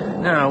 Rose.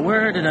 Now,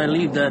 where did I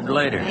leave that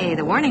lighter? Hey,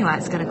 the warning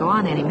light's going to go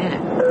on any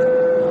minute.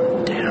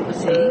 Damn.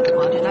 See?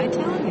 What did I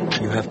tell you?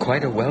 You have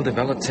quite a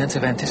well-developed sense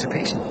of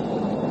anticipation.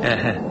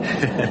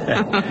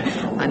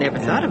 I never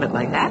thought of it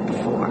like that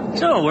before.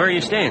 So, where are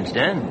you staying,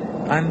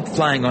 Stan? I'm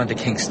flying on to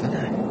Kingston.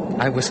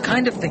 I was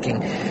kind of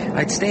thinking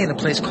I'd stay in a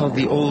place called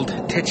the Old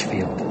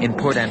Titchfield in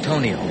Port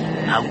Antonio.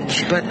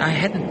 Ouch. But I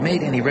hadn't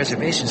made any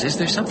reservations. Is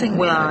there something...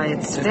 Well,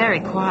 it's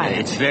very quiet.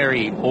 It's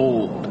very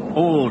old.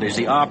 Old is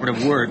the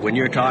operative word when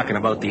you're talking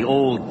about the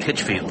old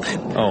Titchfield.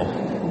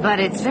 Oh. But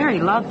it's very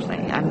lovely.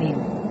 I mean,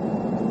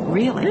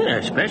 really. Yeah,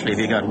 especially if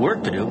you got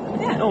work to do.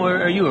 Yeah. Oh,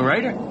 are you a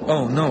writer?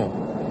 Oh,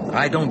 no.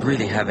 I don't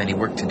really have any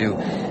work to do.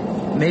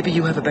 Maybe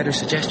you have a better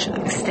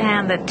suggestion.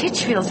 Stan, the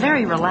Titchfield's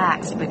very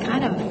relaxed, but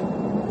kind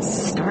of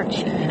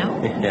starchy, you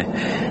know?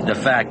 The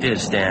fact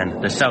is,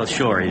 Stan, the South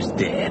Shore is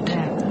dead.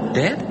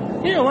 Dead?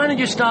 Yeah, why don't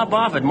you stop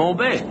off at Mo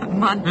Bay?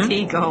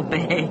 Montego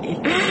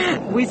Bay.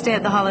 We stay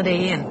at the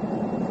Holiday Inn.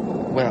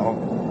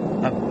 Well,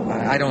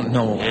 I don't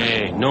know.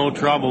 Hey, no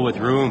trouble with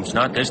rooms,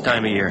 not this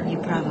time of year. You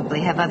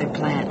probably have other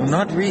plans.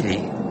 Not really.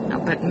 No,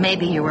 but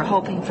maybe you were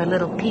hoping for a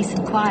little peace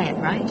and quiet,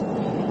 right?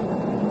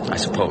 I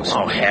suppose.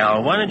 Oh,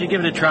 hell, why don't you give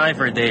it a try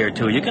for a day or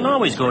two? You can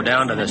always go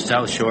down to the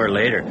South Shore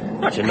later.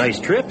 Such a nice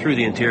trip through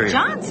the interior.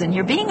 Johnson,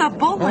 you're being a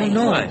bully.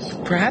 Oh,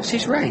 no. Perhaps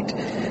he's right.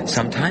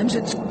 Sometimes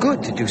it's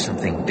good to do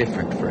something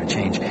different for a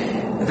change.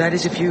 That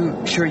is, if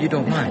you're sure you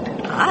don't mind.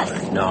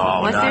 Us?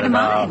 No, what's there to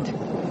mind?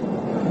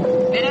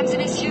 Mesdames et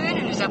messieurs,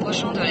 nous nous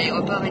approchons de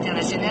l'aéroport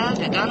international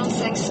de Donald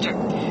Sangster.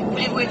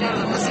 Voulez-vous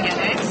éteindre vos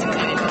cigarettes si vous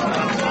n'avez pas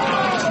encore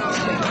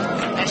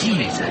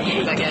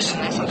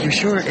You're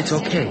sure it's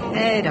okay?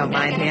 Hey, don't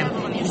mind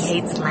him. He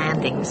hates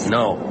landings.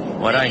 No,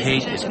 what I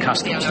hate is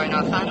customs. We are in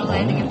our final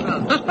landing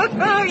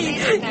approach.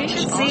 You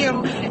should see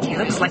him.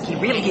 Looks like he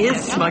really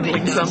is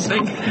smuggling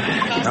something.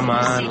 Come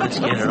on, let's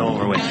get it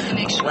over with.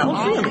 Well,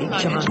 really,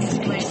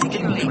 Johnson.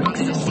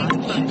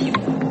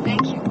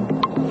 Thank you.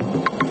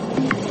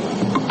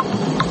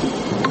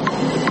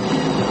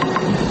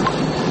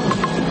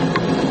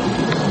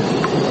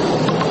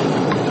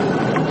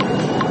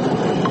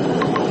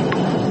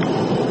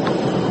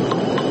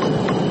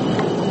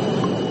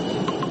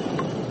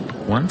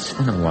 Once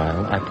in a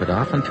while, I put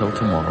off until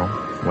tomorrow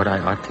what I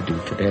ought to do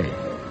today.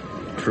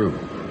 True.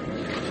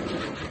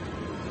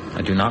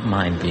 I do not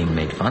mind being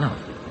made fun of.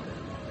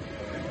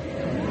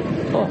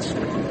 False.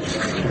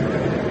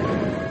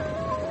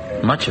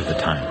 Much of the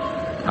time,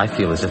 I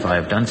feel as if I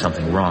have done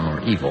something wrong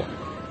or evil.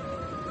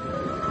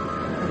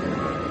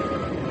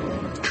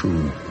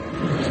 True.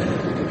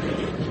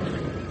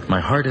 My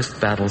hardest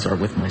battles are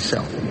with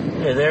myself.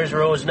 Hey, there's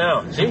Rose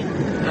now. See?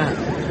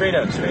 Straight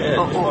up, straight ahead.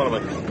 Just follow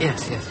me.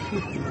 Yes.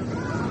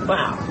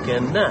 Wow,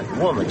 can that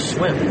woman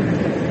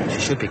swim? She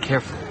should be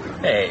careful.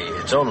 Hey,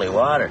 it's only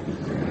water.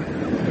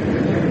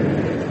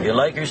 You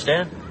like her,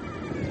 Stan?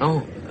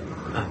 Oh,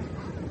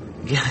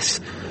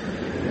 yes.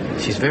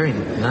 She's very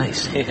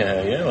nice.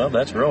 Yeah, well,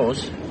 that's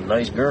Rose.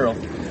 Nice girl.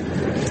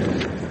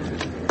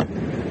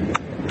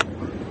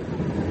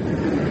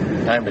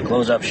 Time to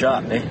close up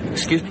shop, eh?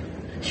 Excuse me?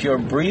 It's your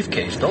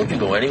briefcase. Don't you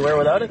go anywhere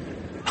without it?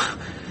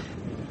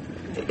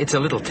 It's a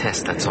little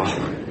test, that's all.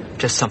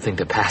 Just something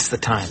to pass the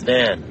time.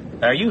 Stan,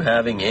 are you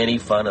having any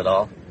fun at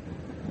all?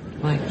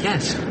 Why,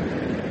 yes.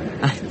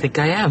 I think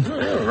I am.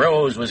 Well,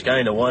 Rose was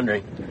kind of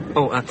wondering.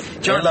 Oh,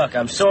 John... Hey, look,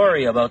 I'm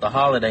sorry about the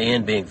Holiday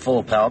Inn being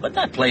full, pal, but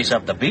that place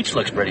up the beach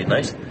looks pretty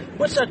nice.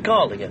 What's that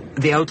called again?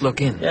 The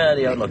Outlook Inn. Yeah,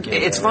 the Outlook Inn.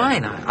 It's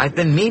fine. I've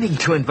been meaning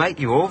to invite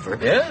you over.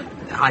 Yeah?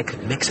 I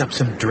could mix up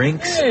some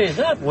drinks. Hey,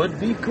 that would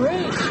be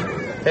great.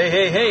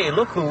 Hey,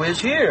 look who is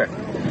here.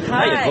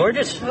 Hi. Hiya,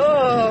 gorgeous.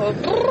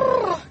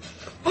 Oh,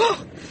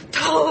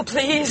 towel,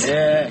 please.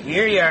 Yeah,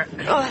 here you are.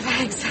 Oh,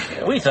 thanks.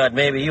 We thought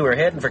maybe you were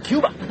heading for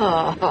Cuba.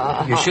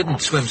 You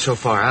shouldn't swim so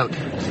far out.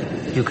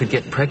 You could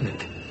get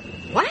pregnant.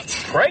 What?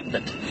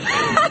 Pregnant?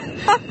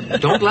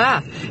 Don't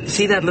laugh.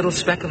 See that little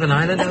speck of an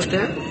island out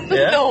there?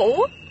 Yeah?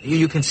 No.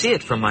 You can see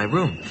it from my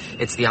room.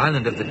 It's the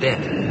island of the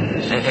dead.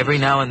 Every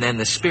now and then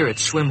the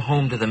spirits swim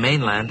home to the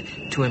mainland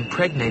to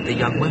impregnate the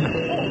young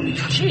women.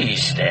 Gee,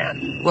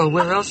 Stan. Well,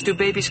 where else do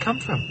babies come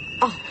from?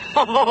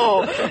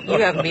 Oh, you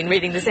haven't been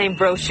reading the same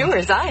brochure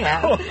as I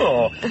have.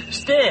 Oh,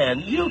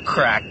 Stan, you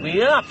cracked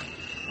me up.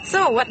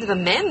 So what do the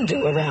men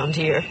do around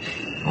here?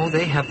 Oh,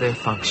 they have their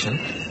function.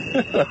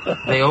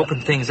 They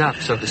open things up,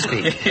 so to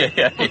speak.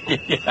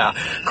 Yeah,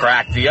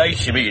 crack the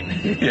ice, you mean?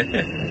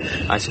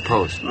 I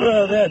suppose.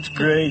 Well, that's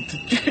great.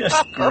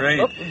 Just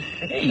great.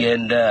 Hey,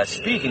 and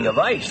speaking of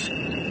ice,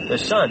 the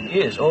sun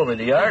is over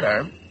the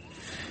yardarm.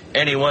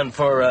 Anyone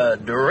for a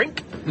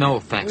drink? No,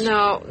 thanks.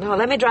 No,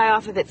 let me dry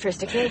off a bit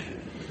first, okay?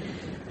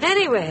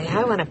 Anyway,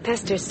 I want to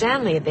pester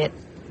Stanley a bit.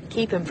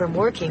 Keep him from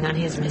working on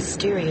his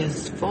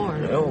mysterious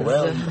form. Oh,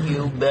 well,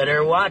 you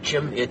better watch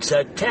him. It's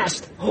a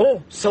test.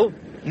 Oh, so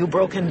you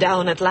broke him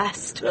down at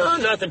last? No,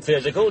 nothing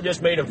physical.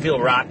 Just made him feel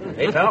rotten.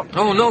 Hey, pal?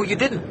 Oh, no, you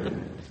didn't.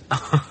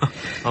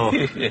 Oh,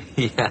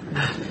 yeah.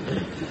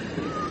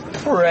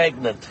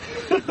 Pregnant.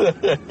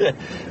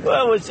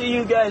 Well, we'll see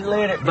you guys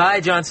later. Bye,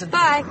 Johnson.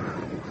 Bye.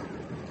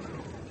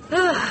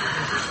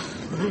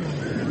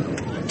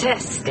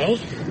 Test, eh?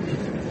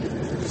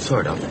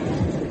 Sort of.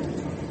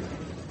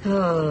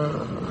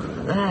 Oh,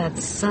 that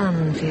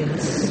sun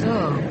feels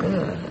so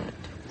good.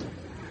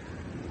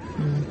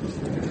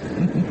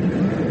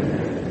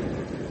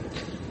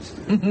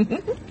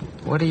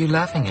 What are you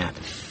laughing at?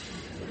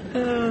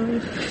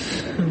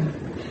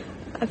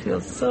 I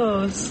feel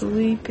so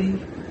sleepy.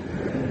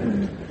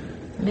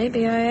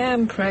 Maybe I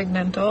am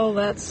pregnant, all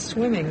that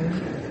swimming.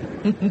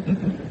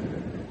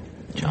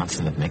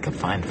 Johnson would make a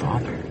fine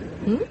father.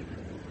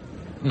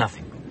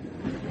 Nothing.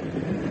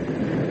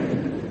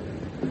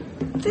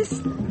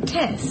 This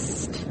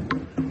test.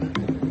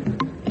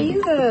 Are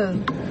you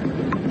the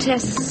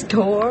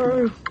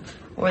testor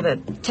or the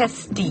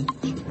testee?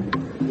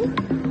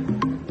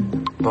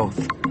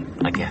 Both,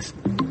 I guess.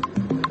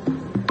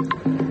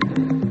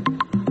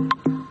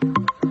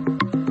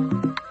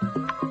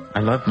 I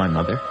love my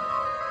mother.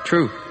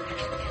 True.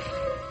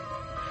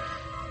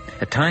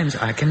 At times,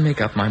 I can make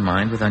up my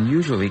mind with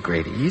unusually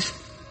great ease.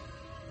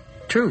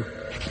 True.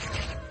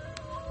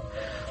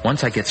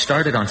 Once I get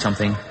started on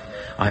something,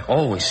 I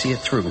always see it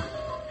through.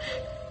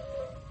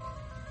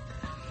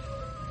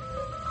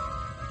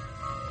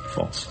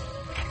 False.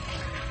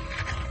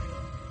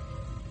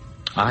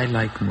 I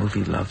like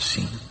movie love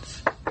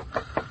scenes.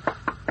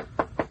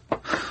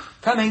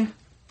 Coming.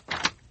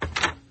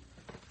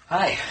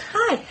 Hi.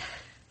 Hi.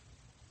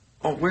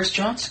 Oh, where's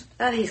Johnson?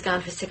 Oh, he's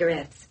gone for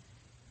cigarettes.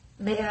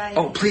 May I...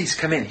 Oh, please,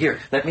 come in. Here,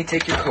 let me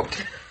take your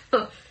coat.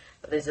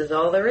 This is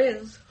all there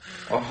is.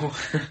 Oh.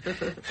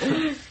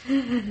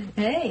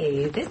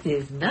 Hey, this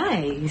is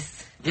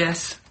nice.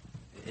 Yes,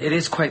 it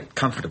is quite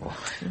comfortable.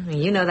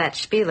 You know that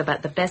spiel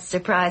about the best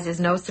surprise is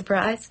no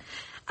surprise?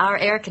 Our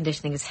air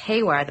conditioning is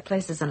haywire. The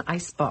place is an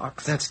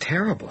icebox. That's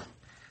terrible.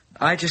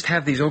 I just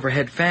have these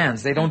overhead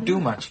fans. They don't do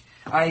much.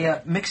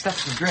 I mixed up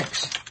some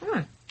drinks.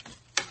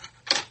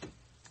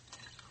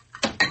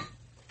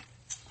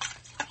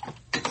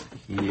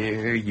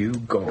 Here you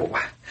go.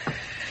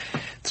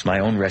 It's my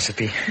own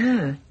recipe.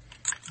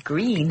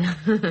 Green.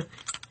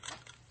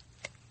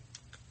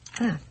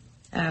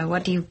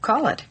 What do you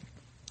call it?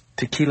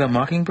 Tequila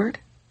Mockingbird?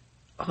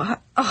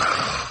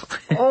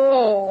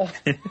 Oh,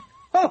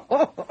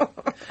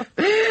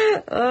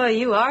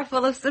 you are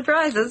full of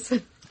surprises.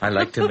 I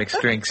like to mix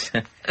drinks.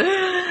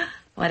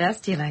 What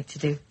else do you like to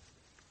do?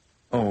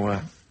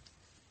 Oh,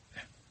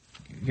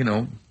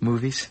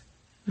 movies.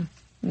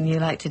 You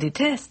like to do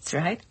tests,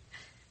 right?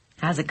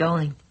 How's it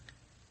going?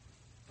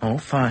 Oh,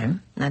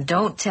 fine. Now,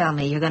 don't tell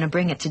me you're going to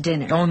bring it to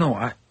dinner. Oh,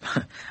 no,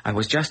 I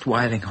was just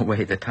whiling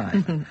away the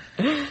time.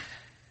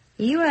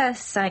 You a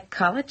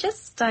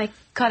psychologist? I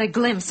caught a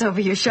glimpse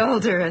over your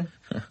shoulder. And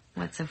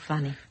what's so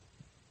funny?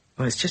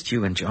 Well, it's just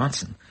you and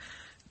Johnson.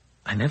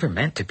 I never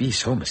meant to be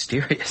so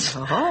mysterious.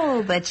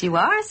 Oh, but you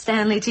are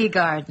Stanley T.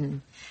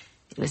 Garden.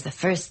 It was the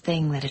first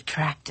thing that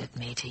attracted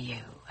me to you.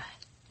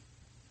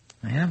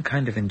 I am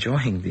kind of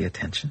enjoying the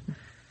attention.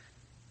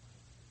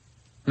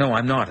 No,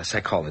 I'm not a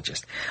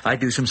psychologist. I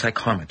do some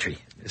psychometry,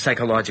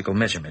 psychological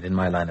measurement in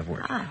my line of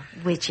work.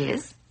 Which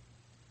is?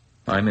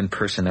 I'm in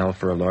personnel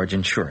for a large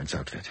insurance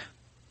outfit.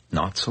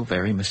 Not so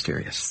very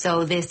mysterious.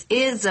 So this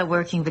is a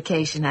working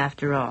vacation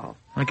after all.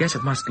 I guess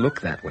it must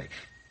look that way.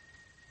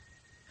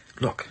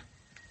 Look,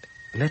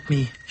 let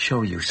me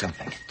show you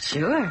something.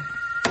 Sure.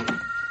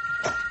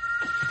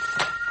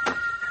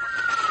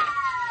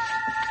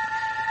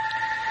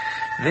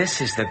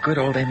 This is the good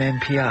old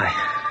MMPI.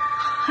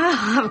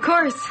 Oh, of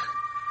course.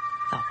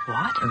 The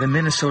what? The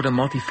Minnesota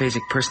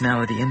Multiphasic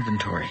Personality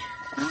Inventory.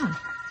 Oh.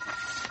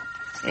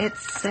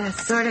 It's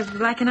sort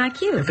of like an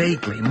IQ.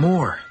 Vaguely,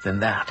 more than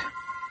that.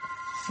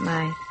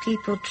 My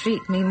people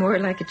treat me more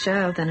like a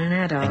child than an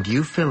adult. And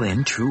you fill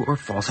in true or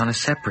false on a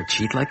separate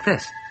sheet like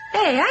this.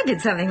 Hey, I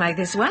did something like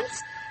this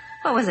once.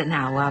 What was it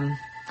now?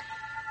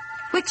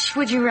 Which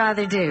would you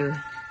rather do?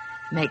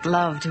 Make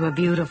love to a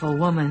beautiful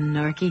woman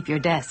or keep your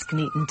desk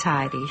neat and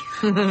tidy?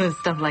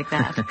 Stuff like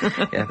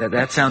that. Yeah,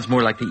 that sounds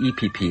more like the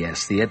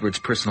EPPS, the Edwards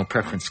Personal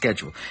Preference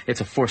Schedule.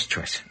 It's a forced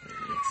choice.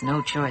 It's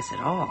no choice at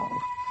all.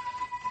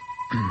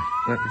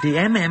 But the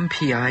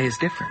MMPI is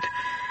different.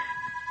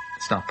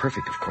 It's not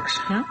perfect, of course.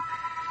 No?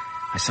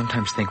 I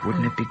sometimes think,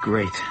 wouldn't it be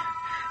great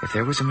if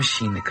there was a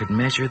machine that could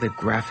measure the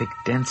graphic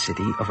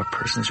density of a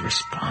person's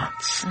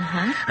response?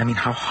 I mean,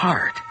 how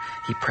hard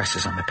he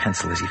presses on the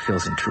pencil as he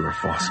fills in true or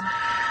false.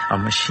 A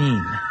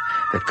machine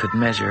that could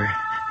measure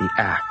the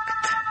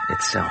act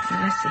itself.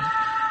 I see.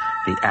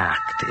 The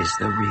act is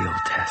the real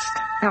test.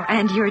 Oh,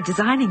 and you're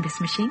designing this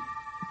machine?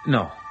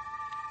 No.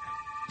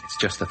 It's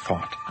just a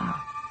thought.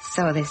 Oh,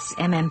 so this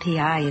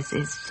MMPI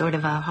is sort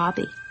of a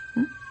hobby?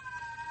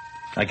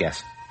 I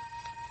guess.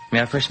 May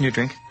I freshen your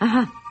drink?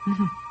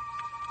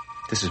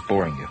 This is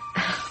boring you.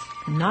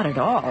 Not at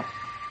all.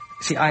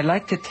 See, I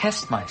like to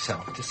test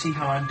myself to see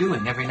how I'm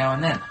doing every now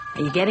and then.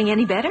 Are you getting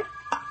any better?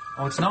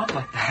 Oh, it's not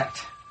like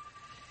that.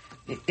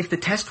 If the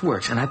test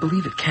works, and I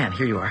believe it can,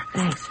 here you are.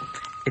 Thanks.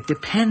 It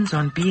depends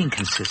on being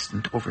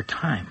consistent over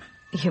time.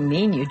 You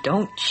mean you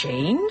don't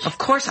change? Of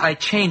course I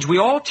change. We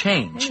all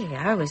change. Hey,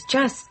 I was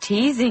just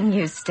teasing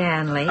you,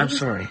 Stanley. I'm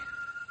sorry.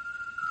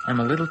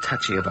 I'm a little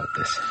touchy about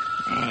this.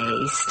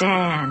 Hey,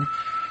 Stan.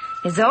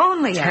 It's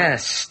only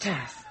test. A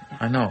test.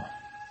 I know.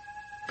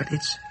 But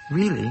it's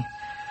really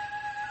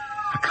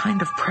a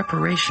kind of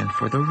preparation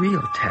for the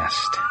real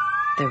test.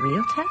 The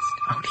real test?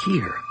 Out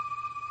here.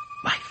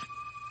 Life.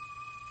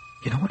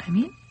 You know what I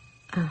mean?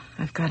 Oh,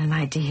 I've got an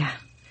idea.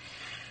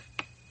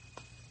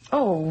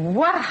 Oh,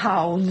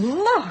 wow.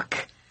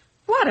 Look.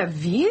 What a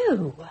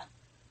view.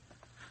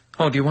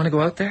 Oh, do you want to go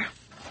out there?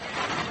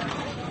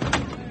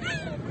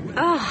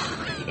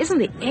 Oh, isn't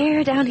the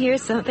air down here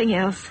something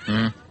else?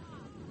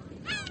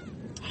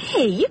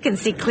 Hey, you can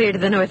see clear to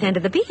the north end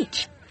of the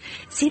beach.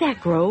 See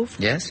that grove?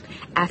 Yes?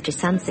 After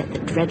sunset, the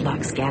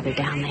dreadlocks gather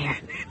down there.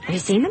 Have you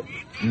seen them?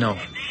 No.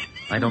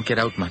 I don't get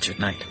out much at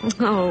night.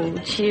 Oh,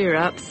 cheer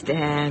up,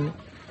 Stan.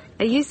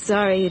 Are you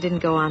sorry you didn't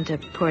go on to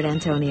Port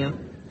Antonio?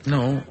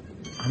 No,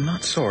 I'm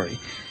not sorry.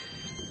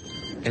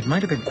 It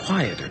might have been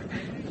quieter.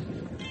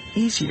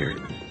 Easier.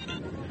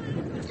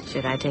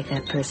 Should I take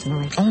that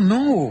personally? Oh,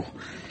 no.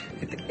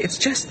 It's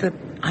just that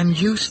I'm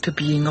used to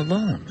being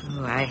alone.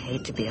 Oh, I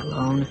hate to be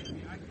alone.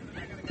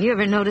 You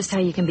ever noticed how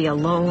you can be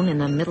alone in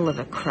the middle of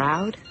a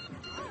crowd?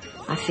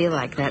 I feel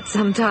like that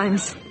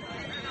sometimes.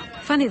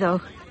 Funny,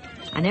 though.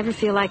 I never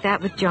feel like that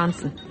with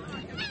Johnson.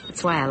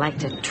 That's why I like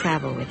to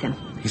travel with him.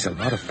 He's a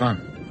lot of fun.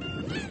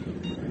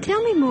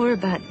 Tell me more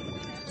about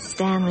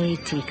Stanley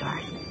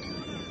Teagard.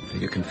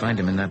 You can find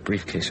him in that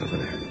briefcase over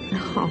there.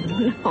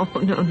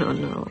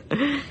 No.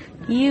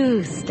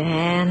 You,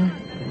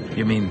 Stan.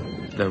 You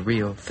mean the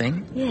real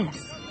thing? Yes.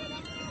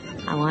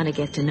 I want to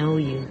get to know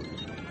you.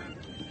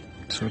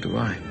 So do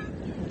I.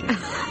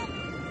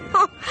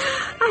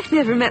 I've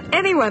never met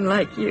anyone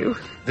like you.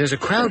 There's a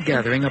crowd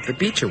gathering up the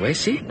beach away,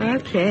 see?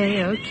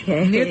 Okay.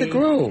 Near the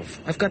grove.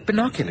 I've got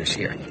binoculars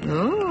here.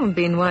 Oh,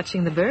 been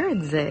watching the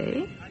birds,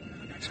 eh?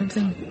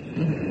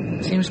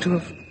 Something seems to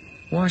have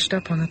washed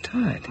up on the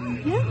tide.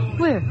 Yeah?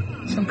 Where?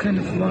 Some kind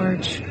of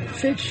large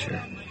fish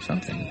or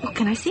something. Oh,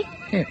 can I see?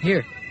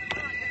 Here.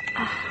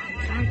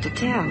 It's hard to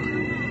tell.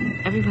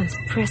 Everyone's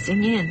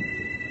pressing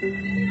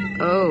in.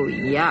 Oh,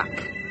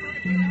 yuck.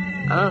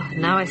 Oh,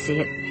 now I see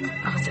it.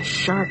 Oh, it's a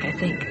shark, I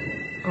think.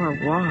 Or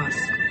a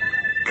wasp.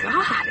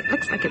 God, it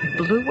looks like it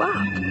blew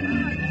up.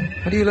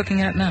 What are you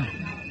looking at now?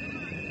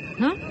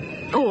 Huh?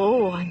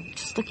 Oh, I'm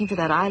just looking for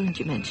that island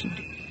you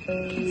mentioned.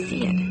 Can't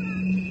see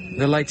it.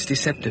 The light's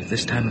deceptive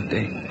this time of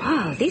day.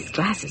 Wow, these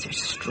glasses are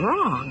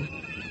strong.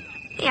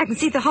 Hey, I can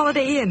see the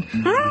Holiday Inn.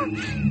 Huh?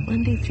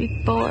 1, 2,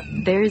 3, 4.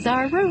 There's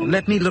our room.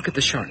 Let me look at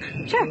the shark.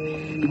 Sure.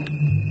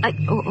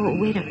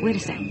 Wait a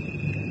sec.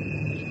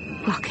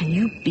 Well, can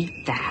you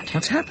beat that?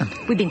 What's happened?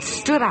 We've been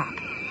stood up.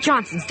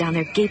 Johnson's down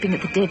there gaping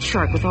at the dead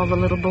shark with all the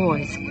little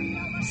boys.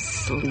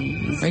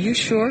 Sleaze. Are you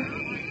sure?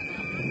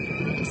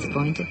 Are you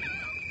disappointed?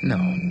 No.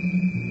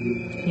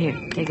 Here,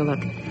 take a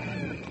look.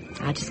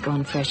 I'll just go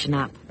and freshen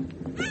up.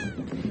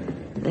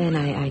 Then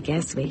I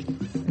guess we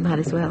might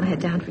as well head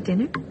down for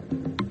dinner.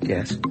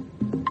 Yes.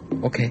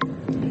 Okay.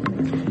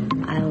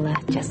 I'll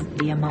just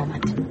be a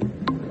moment.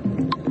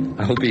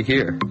 I'll be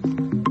here.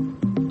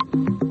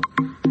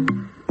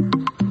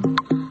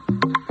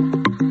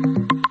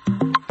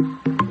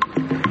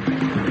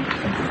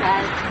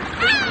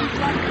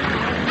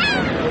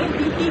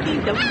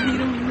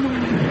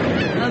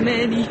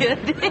 Many a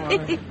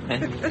day.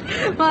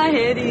 My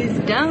head is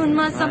down,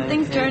 my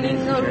something's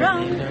turning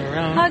around.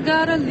 I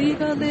gotta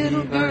leave a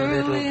little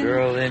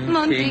girl in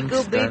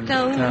Montego Bay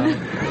town.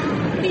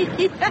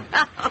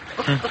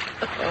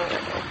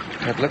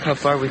 But look how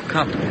far we've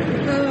come.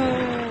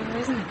 Oh,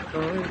 isn't it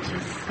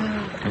gorgeous?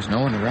 There's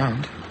no one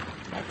around.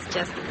 Let's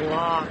just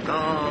walk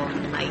all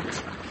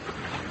night.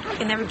 I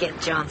can never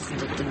get Johnson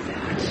to do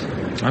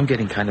that. I'm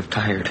getting kind of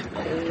tired.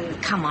 Oh,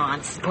 come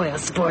on, spoil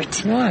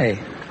sport. Why?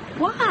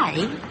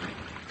 Why?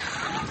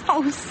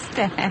 Oh,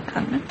 Stan.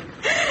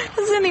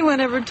 Has anyone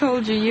ever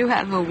told you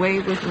have a way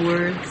with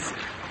words?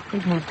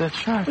 We've moved that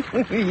shark.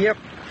 Yep.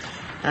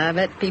 I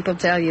bet people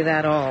tell you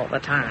that all the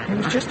time. It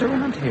was just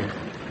around here.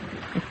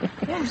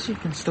 Yes, you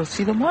can still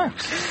see the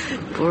marks.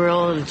 Poor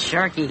old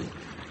Sharky.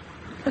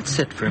 Let's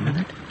sit for a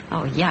minute.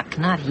 Oh, yuck,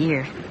 not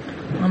here.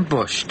 I'm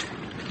bushed.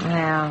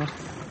 Well,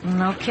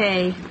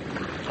 okay.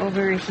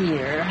 Over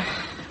here.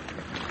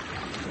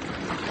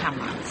 Come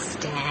on,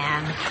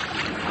 Stan.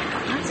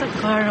 Not so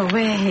far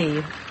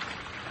away.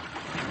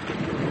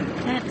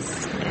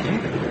 That's better.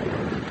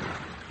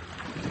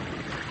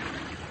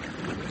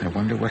 I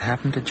wonder what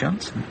happened to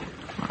Johnson.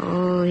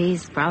 Oh,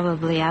 he's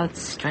probably out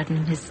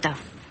strutting his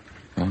stuff.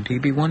 Won't he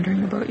be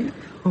wondering about you?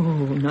 Oh,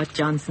 not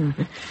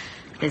Johnson.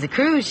 There's a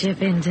cruise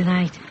ship in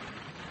tonight.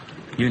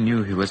 You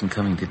knew he wasn't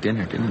coming to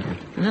dinner, didn't you?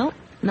 Nope,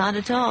 not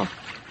at all.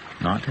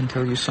 Not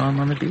until you saw him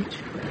on the beach?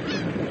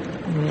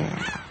 Well,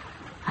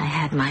 I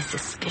had my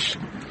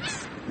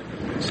suspicions.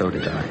 So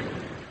did I.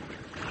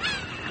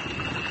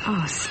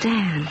 Oh,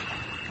 Stan,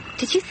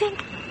 did you think...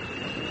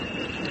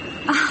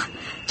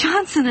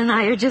 Johnson and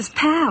I are just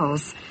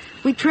pals.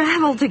 We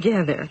travel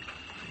together.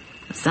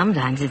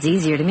 Sometimes it's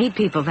easier to meet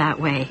people that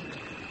way.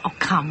 Oh,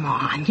 come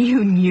on,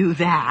 you knew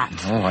that.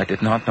 No, I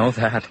did not know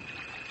that.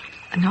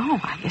 No,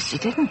 I guess you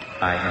didn't.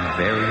 I am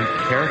very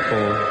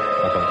careful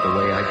about the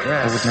way I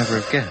dress. I would never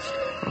have guessed.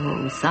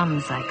 Oh, some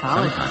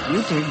psychologist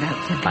you turned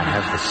out to be. I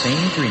have the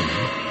same dream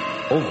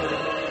over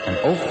and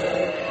over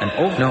and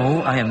over.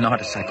 No, I am not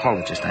a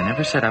psychologist. I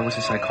never said I was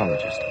a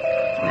psychologist.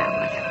 Well,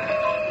 whatever.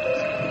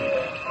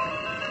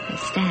 Hey,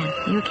 Stan,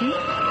 you okay?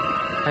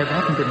 I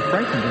haven't been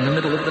frightened in the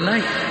middle of the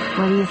night.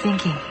 What are you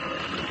thinking?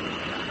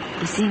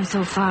 You seem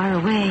so far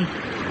away.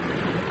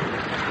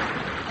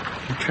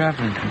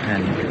 traveling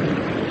companion.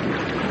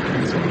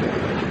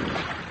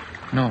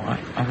 No,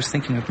 I was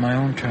thinking of my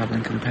own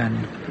traveling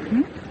companion.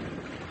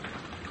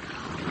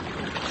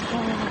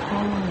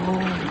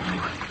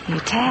 Your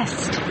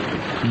test.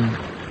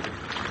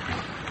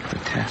 The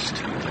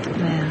test.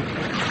 Well,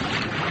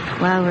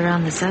 while we're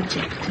on the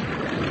subject,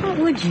 what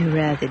would you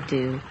rather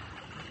do?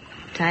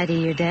 Tidy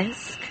your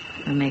desk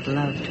or make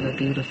love to a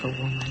beautiful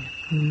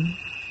woman?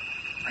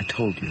 I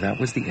told you, that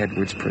was the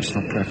Edwards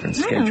personal preference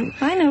schedule.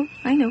 I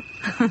know.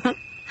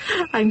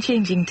 I'm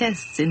changing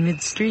tests in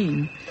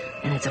midstream,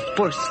 and it's a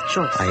forced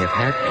choice. I have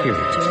had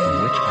periods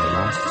in which I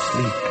lost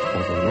sleep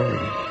over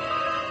worry.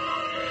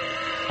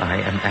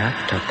 I am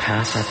apt to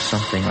pass up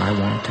something I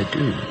want to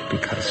do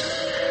because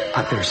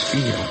others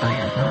feel I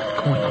am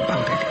not going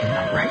about it in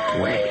the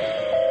right way.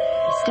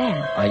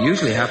 Stan. I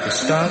usually have to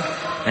stop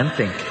and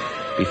think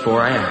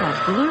before I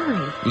act.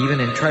 Blurry. Even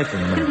in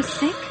trifling Are you matters.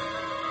 sick?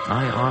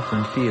 I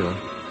often feel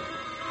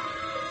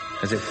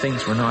as if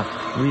things were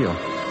not real.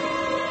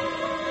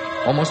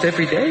 Almost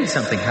every day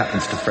something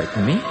happens to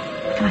frighten me.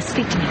 Come on,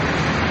 speak to me.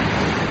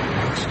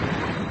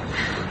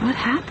 What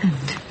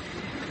happened?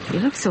 You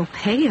look so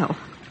pale.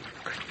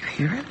 Could you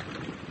hear it?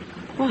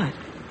 What?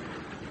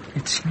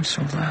 It seemed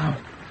so loud.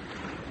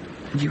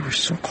 You were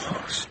so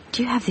close.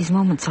 Do you have these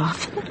moments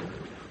often?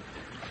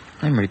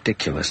 I'm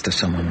ridiculous to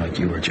someone like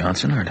you or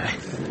Johnson, aren't I?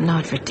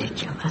 Not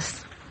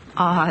ridiculous.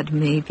 Odd,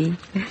 maybe.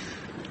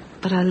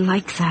 But I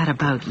like that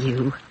about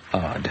you.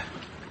 Odd.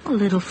 A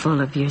little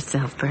full of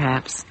yourself,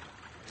 perhaps.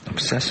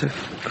 Obsessive,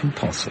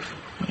 compulsive.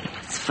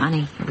 It's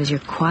funny. It was your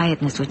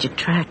quietness which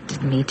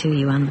attracted me to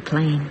you on the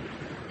plane.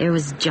 There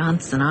was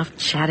Johnson off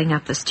chatting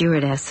up the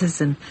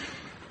stewardesses, and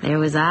there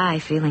was I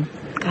feeling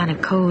kind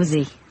of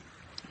cozy.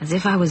 As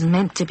if I was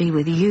meant to be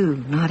with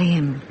you, not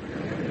him.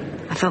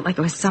 I felt like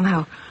I was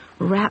somehow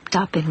wrapped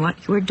up in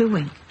what you were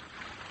doing.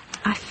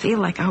 I feel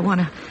like I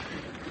want to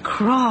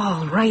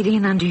crawl right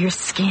in under your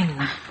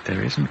skin.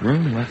 There isn't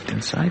room left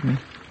inside me.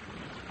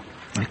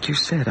 Like you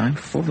said, I'm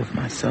full of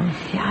myself.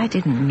 Yeah, I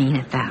didn't mean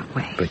it that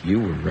way. But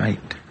you were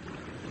right.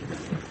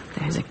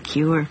 There's a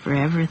cure for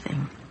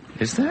everything.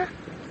 Is there?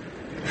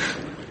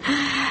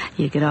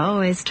 You could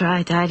always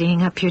try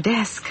tidying up your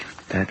desk.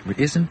 That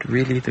isn't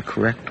really the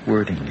correct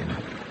wording, you know.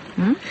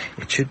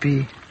 It should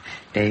be,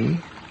 A,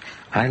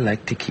 I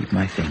like to keep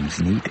my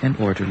things neat and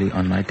orderly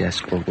on my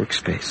desk or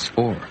workspace.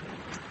 Or,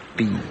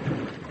 B,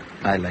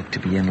 I like to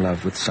be in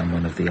love with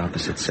someone of the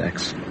opposite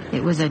sex.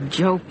 It was a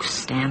joke,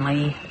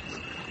 Stanley.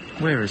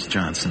 Where is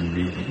Johnson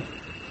really?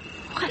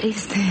 What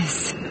is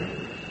this?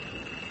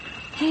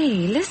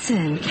 Hey,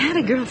 listen, can't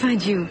a girl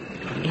find you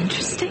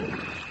interesting?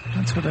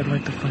 That's what I'd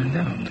like to find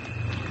out.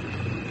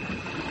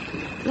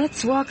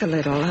 Let's walk a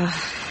little.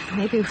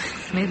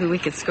 Maybe we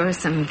could score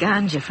some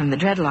ganja from the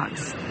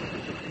dreadlocks.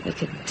 We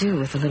could do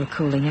with a little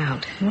cooling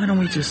out. Why don't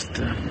we just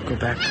go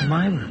back to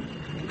my room?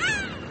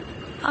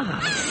 Oh,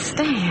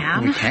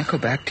 Stan. We can't go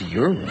back to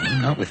your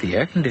room, not with the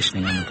air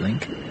conditioning on the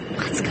blink.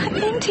 What's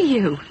gotten into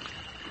you?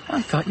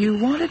 I thought you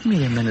wanted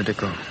me a minute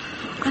ago.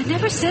 I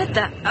never said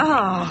that.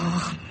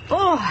 Oh,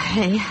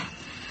 boy.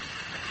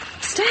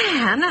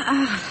 Stan,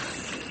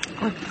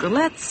 look,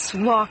 let's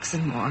walk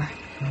some more.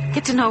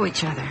 Get to know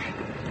each other.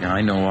 Yeah,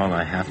 I know all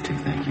I have to,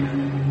 thank you.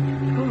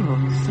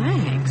 Oh,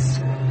 thanks.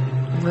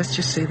 Well, let's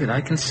just say that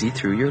I can see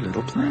through your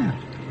little plan.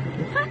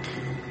 What?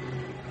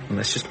 Well,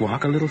 let's just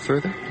walk a little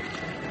further.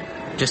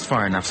 Just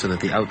far enough so that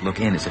the outlook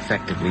in is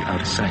effectively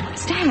out of sight.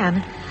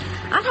 Stan,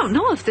 I don't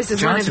know if this is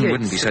Johnson one of your...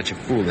 wouldn't be such a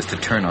fool as to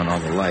turn on all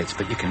the lights,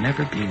 but you can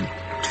never be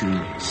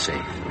too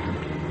safe.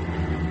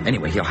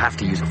 Anyway, he'll have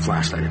to use a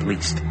flashlight at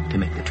least to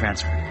make the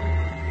transfer.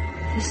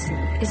 This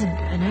isn't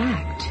an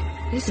act,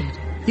 is it?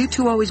 You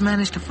two always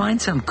manage to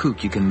find some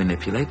kook you can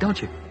manipulate, don't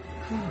you?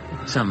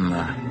 Some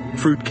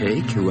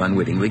fruitcake who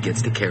unwittingly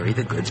gets to carry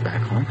the goods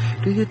back home.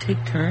 Do you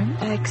take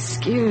turns?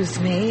 Excuse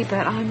me,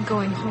 but I'm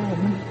going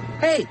home.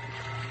 Hey!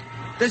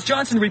 Does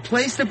Johnson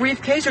replace the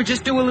briefcase or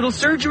just do a little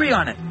surgery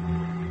on it?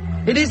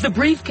 It is the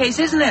briefcase,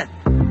 isn't it?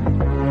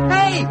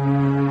 Hey!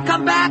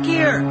 Come back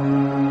here!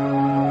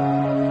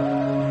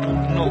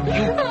 No,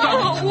 you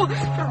don't!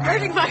 You're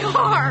hurting my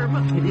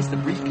arm! It is the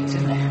briefcase,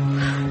 isn't it?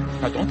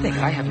 Now, don't think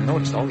I haven't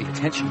noticed all the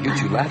attention you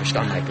two lavished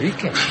on my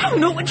briefcase. I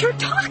don't know what you're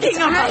talking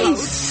about.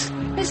 Ice,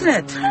 isn't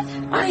it?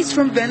 Ice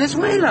from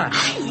Venezuela.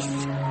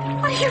 Ice?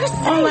 What are you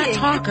saying? All that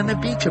talk on the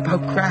beach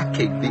about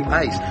cracking the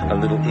ice. A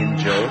little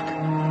in-joke.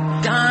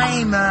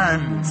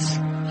 Diamonds.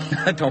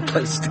 Don't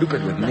play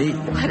stupid with me.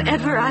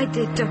 Whatever I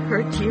did to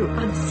hurt you,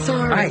 I'm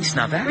sorry. Ice,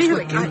 now that's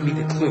really, what gave me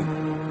the clue.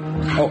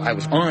 Oh, I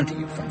was on to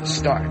you from the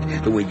start.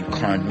 The way you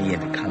conned me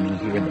into coming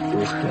here in the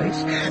first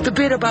place. The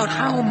bit about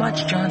how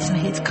much Johnson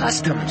hates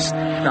customs.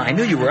 Now, I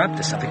knew you were up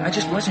to something. I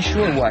just wasn't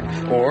sure what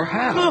or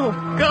how. Oh,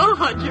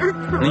 God, you're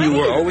crazy. You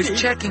were always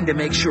checking to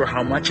make sure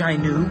how much I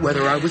knew,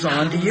 whether I was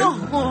on to you.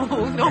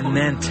 No. And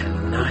then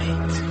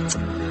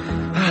tonight...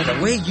 the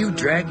way you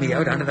dragged me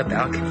out onto the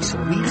balcony so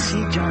we'd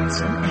see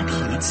Johnson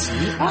and he'd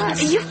see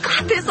us. You've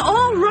got this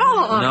all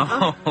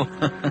wrong.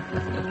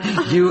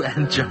 No. You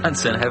and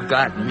Johnson have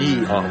got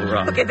me all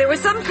wrong. Okay, there was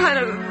some kind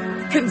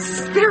of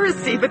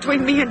conspiracy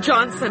between me and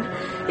Johnson.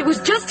 It was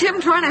just him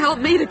trying to help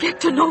me to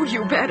get to know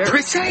you better.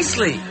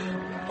 Precisely.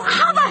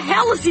 How the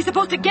hell is he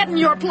supposed to get in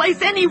your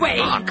place anyway?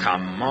 Oh,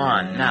 come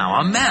on now.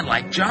 A man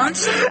like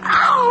Johnson?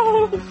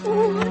 Ow!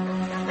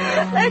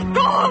 Let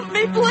go of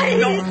me,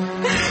 please!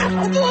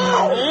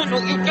 No,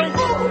 you don't.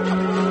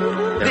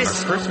 This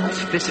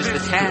is the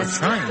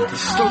test.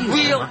 The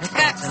real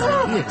test.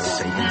 Ideas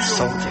say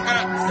insulting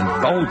and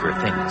vulgar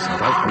things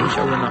about me.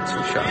 Enough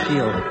who shall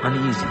feel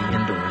uneasy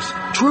indoors.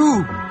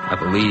 True. I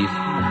believe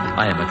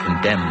I am a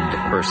condemned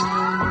person.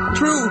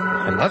 True.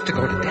 I love to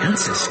go to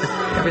dances.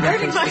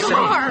 Everything my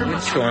arm.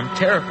 Windstorm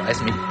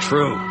terrifies me.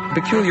 True.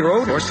 Peculiar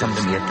odors come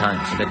to me at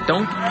times that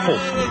don't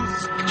hold me.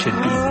 It should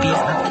be keep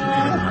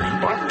in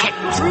mind.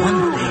 It's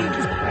one thing.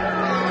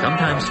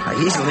 Sometimes I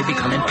easily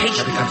become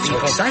impatient. I become so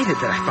excited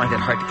that I find it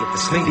hard to get to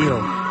sleep. Feel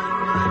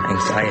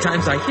anxiety. At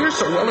times I hear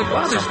so well it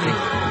bothers me.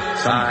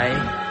 I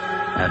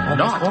am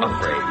not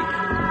afraid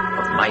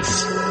of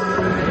mice.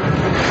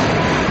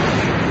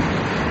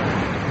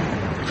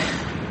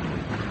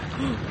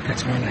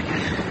 That's more like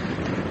it.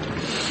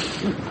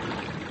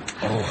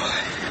 Oh,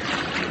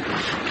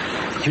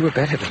 you were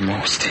better than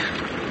most.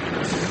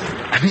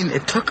 I mean,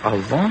 it took a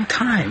long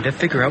time to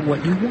figure out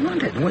what you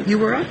wanted, what you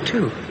were up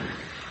to.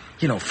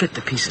 You know, fit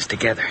the pieces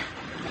together.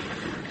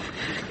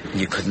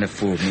 You couldn't have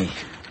fooled me.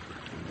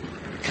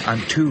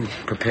 I'm too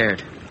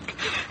prepared.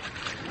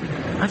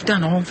 I've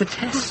done all the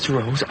tests,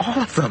 Rose, all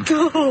of them.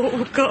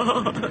 Oh,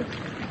 God.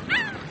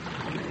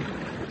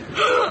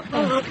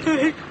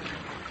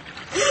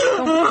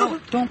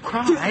 Don't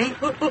cry.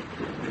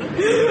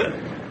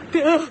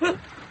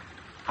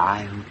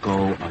 I'll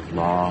go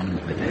along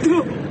with it.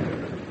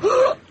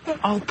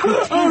 I'll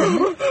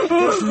pretend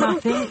there's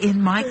nothing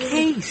in my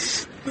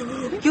case.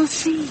 You'll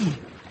see.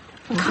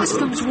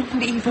 Customs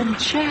won't even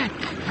check.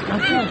 I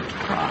won't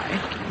cry.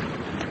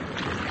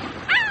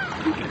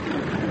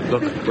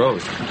 Look,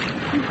 Rose.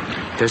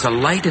 There's a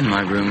light in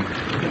my room.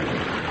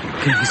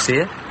 Can you see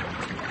it?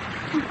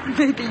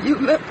 Maybe you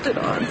left it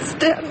on,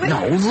 Stanley.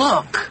 No,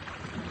 look.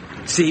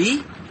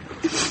 See?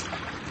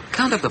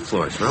 Count up the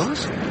floors,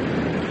 Rose.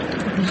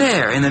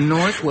 There, in the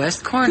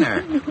northwest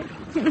corner.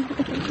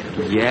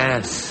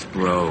 Yes,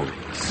 Rose.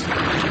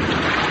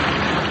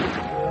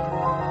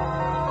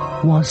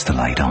 Was the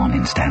light on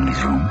in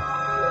Stanley's room?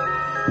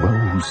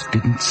 Rose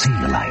didn't see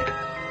a light,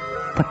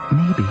 but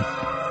maybe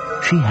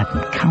she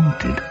hadn't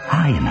counted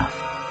high enough.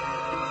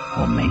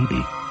 Or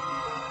maybe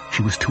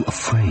she was too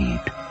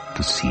afraid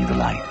to see the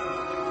light.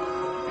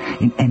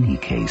 In any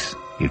case,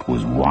 it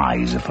was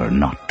wise of her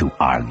not to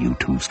argue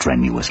too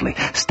strenuously.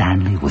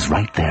 Stanley was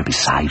right there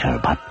beside her,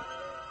 but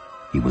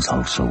he was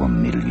also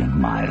 1,000,000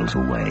 miles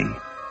away,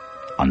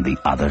 on the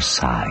other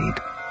side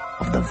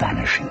of the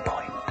Vanishing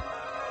Point.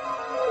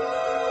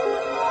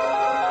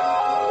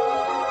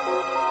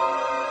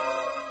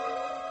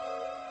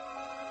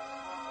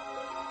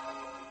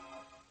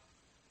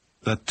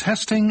 The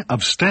Testing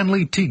of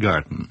Stanley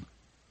Teagarden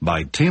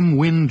by Tim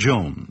Wynne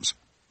Jones.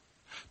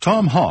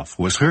 Tom Hoff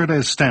was heard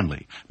as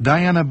Stanley,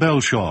 Diana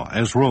Belshaw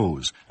as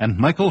Rose, and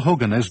Michael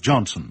Hogan as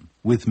Johnson,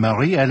 with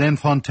Marie-Hélène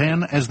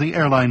Fontaine as the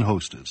airline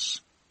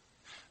hostess.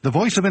 The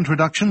voice of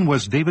introduction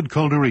was David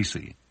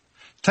Calderisi.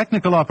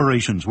 Technical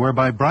operations were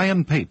by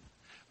Brian Pape,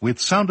 with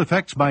sound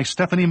effects by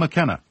Stephanie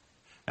McKenna,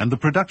 and the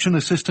production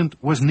assistant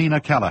was Nina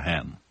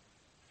Callahan.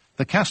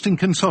 The casting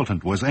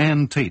consultant was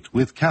Ann Tate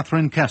with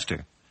Catherine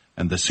Castor,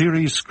 and the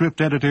series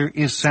script editor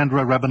is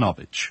Sandra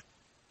Rabinovich.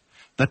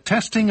 The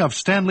Testing of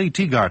Stanley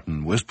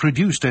Teagarden was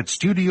produced at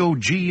Studio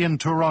G in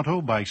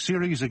Toronto by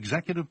series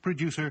executive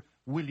producer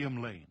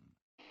William Lane.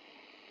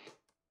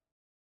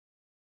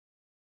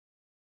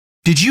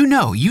 Did you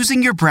know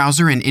using your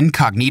browser in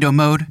incognito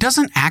mode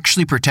doesn't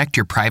actually protect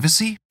your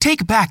privacy?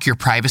 Take back your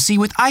privacy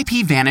with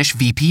IPVanish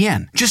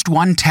VPN. Just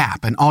one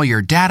tap and all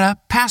your data,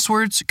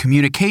 passwords,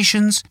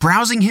 communications,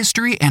 browsing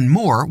history, and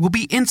more will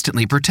be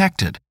instantly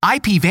protected.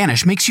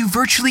 IPVanish makes you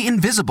virtually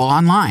invisible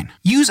online.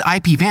 Use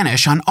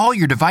IPVanish on all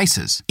your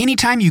devices,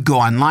 anytime you go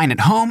online at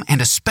home and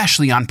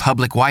especially on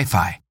public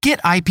Wi-Fi.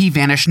 Get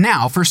IPVanish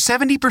now for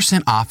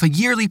 70% off a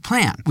yearly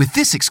plan with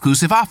this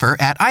exclusive offer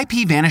at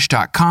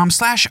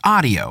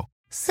ipvanish.com/audio.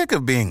 Sick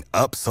of being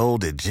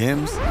upsold at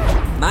gyms?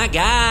 My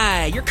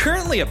guy, you're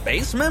currently a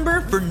base member?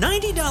 For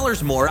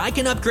 $90 more, I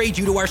can upgrade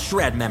you to our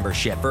Shred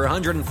membership. For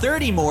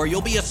 $130 more,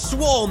 you'll be a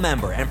Swole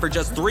member. And for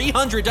just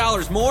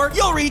 $300 more,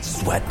 you'll reach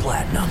Sweat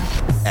Platinum.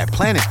 At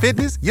Planet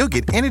Fitness, you'll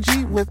get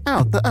energy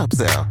without the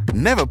upsell.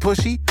 Never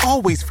pushy,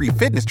 always free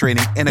fitness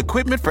training and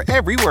equipment for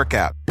every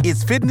workout.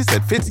 It's fitness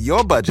that fits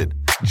your budget.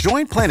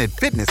 Join Planet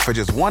Fitness for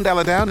just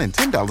 $1 down and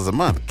 $10 a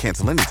month.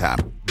 Cancel anytime.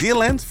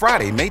 Deal ends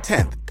Friday, May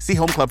 10th. See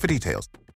Home Club for details.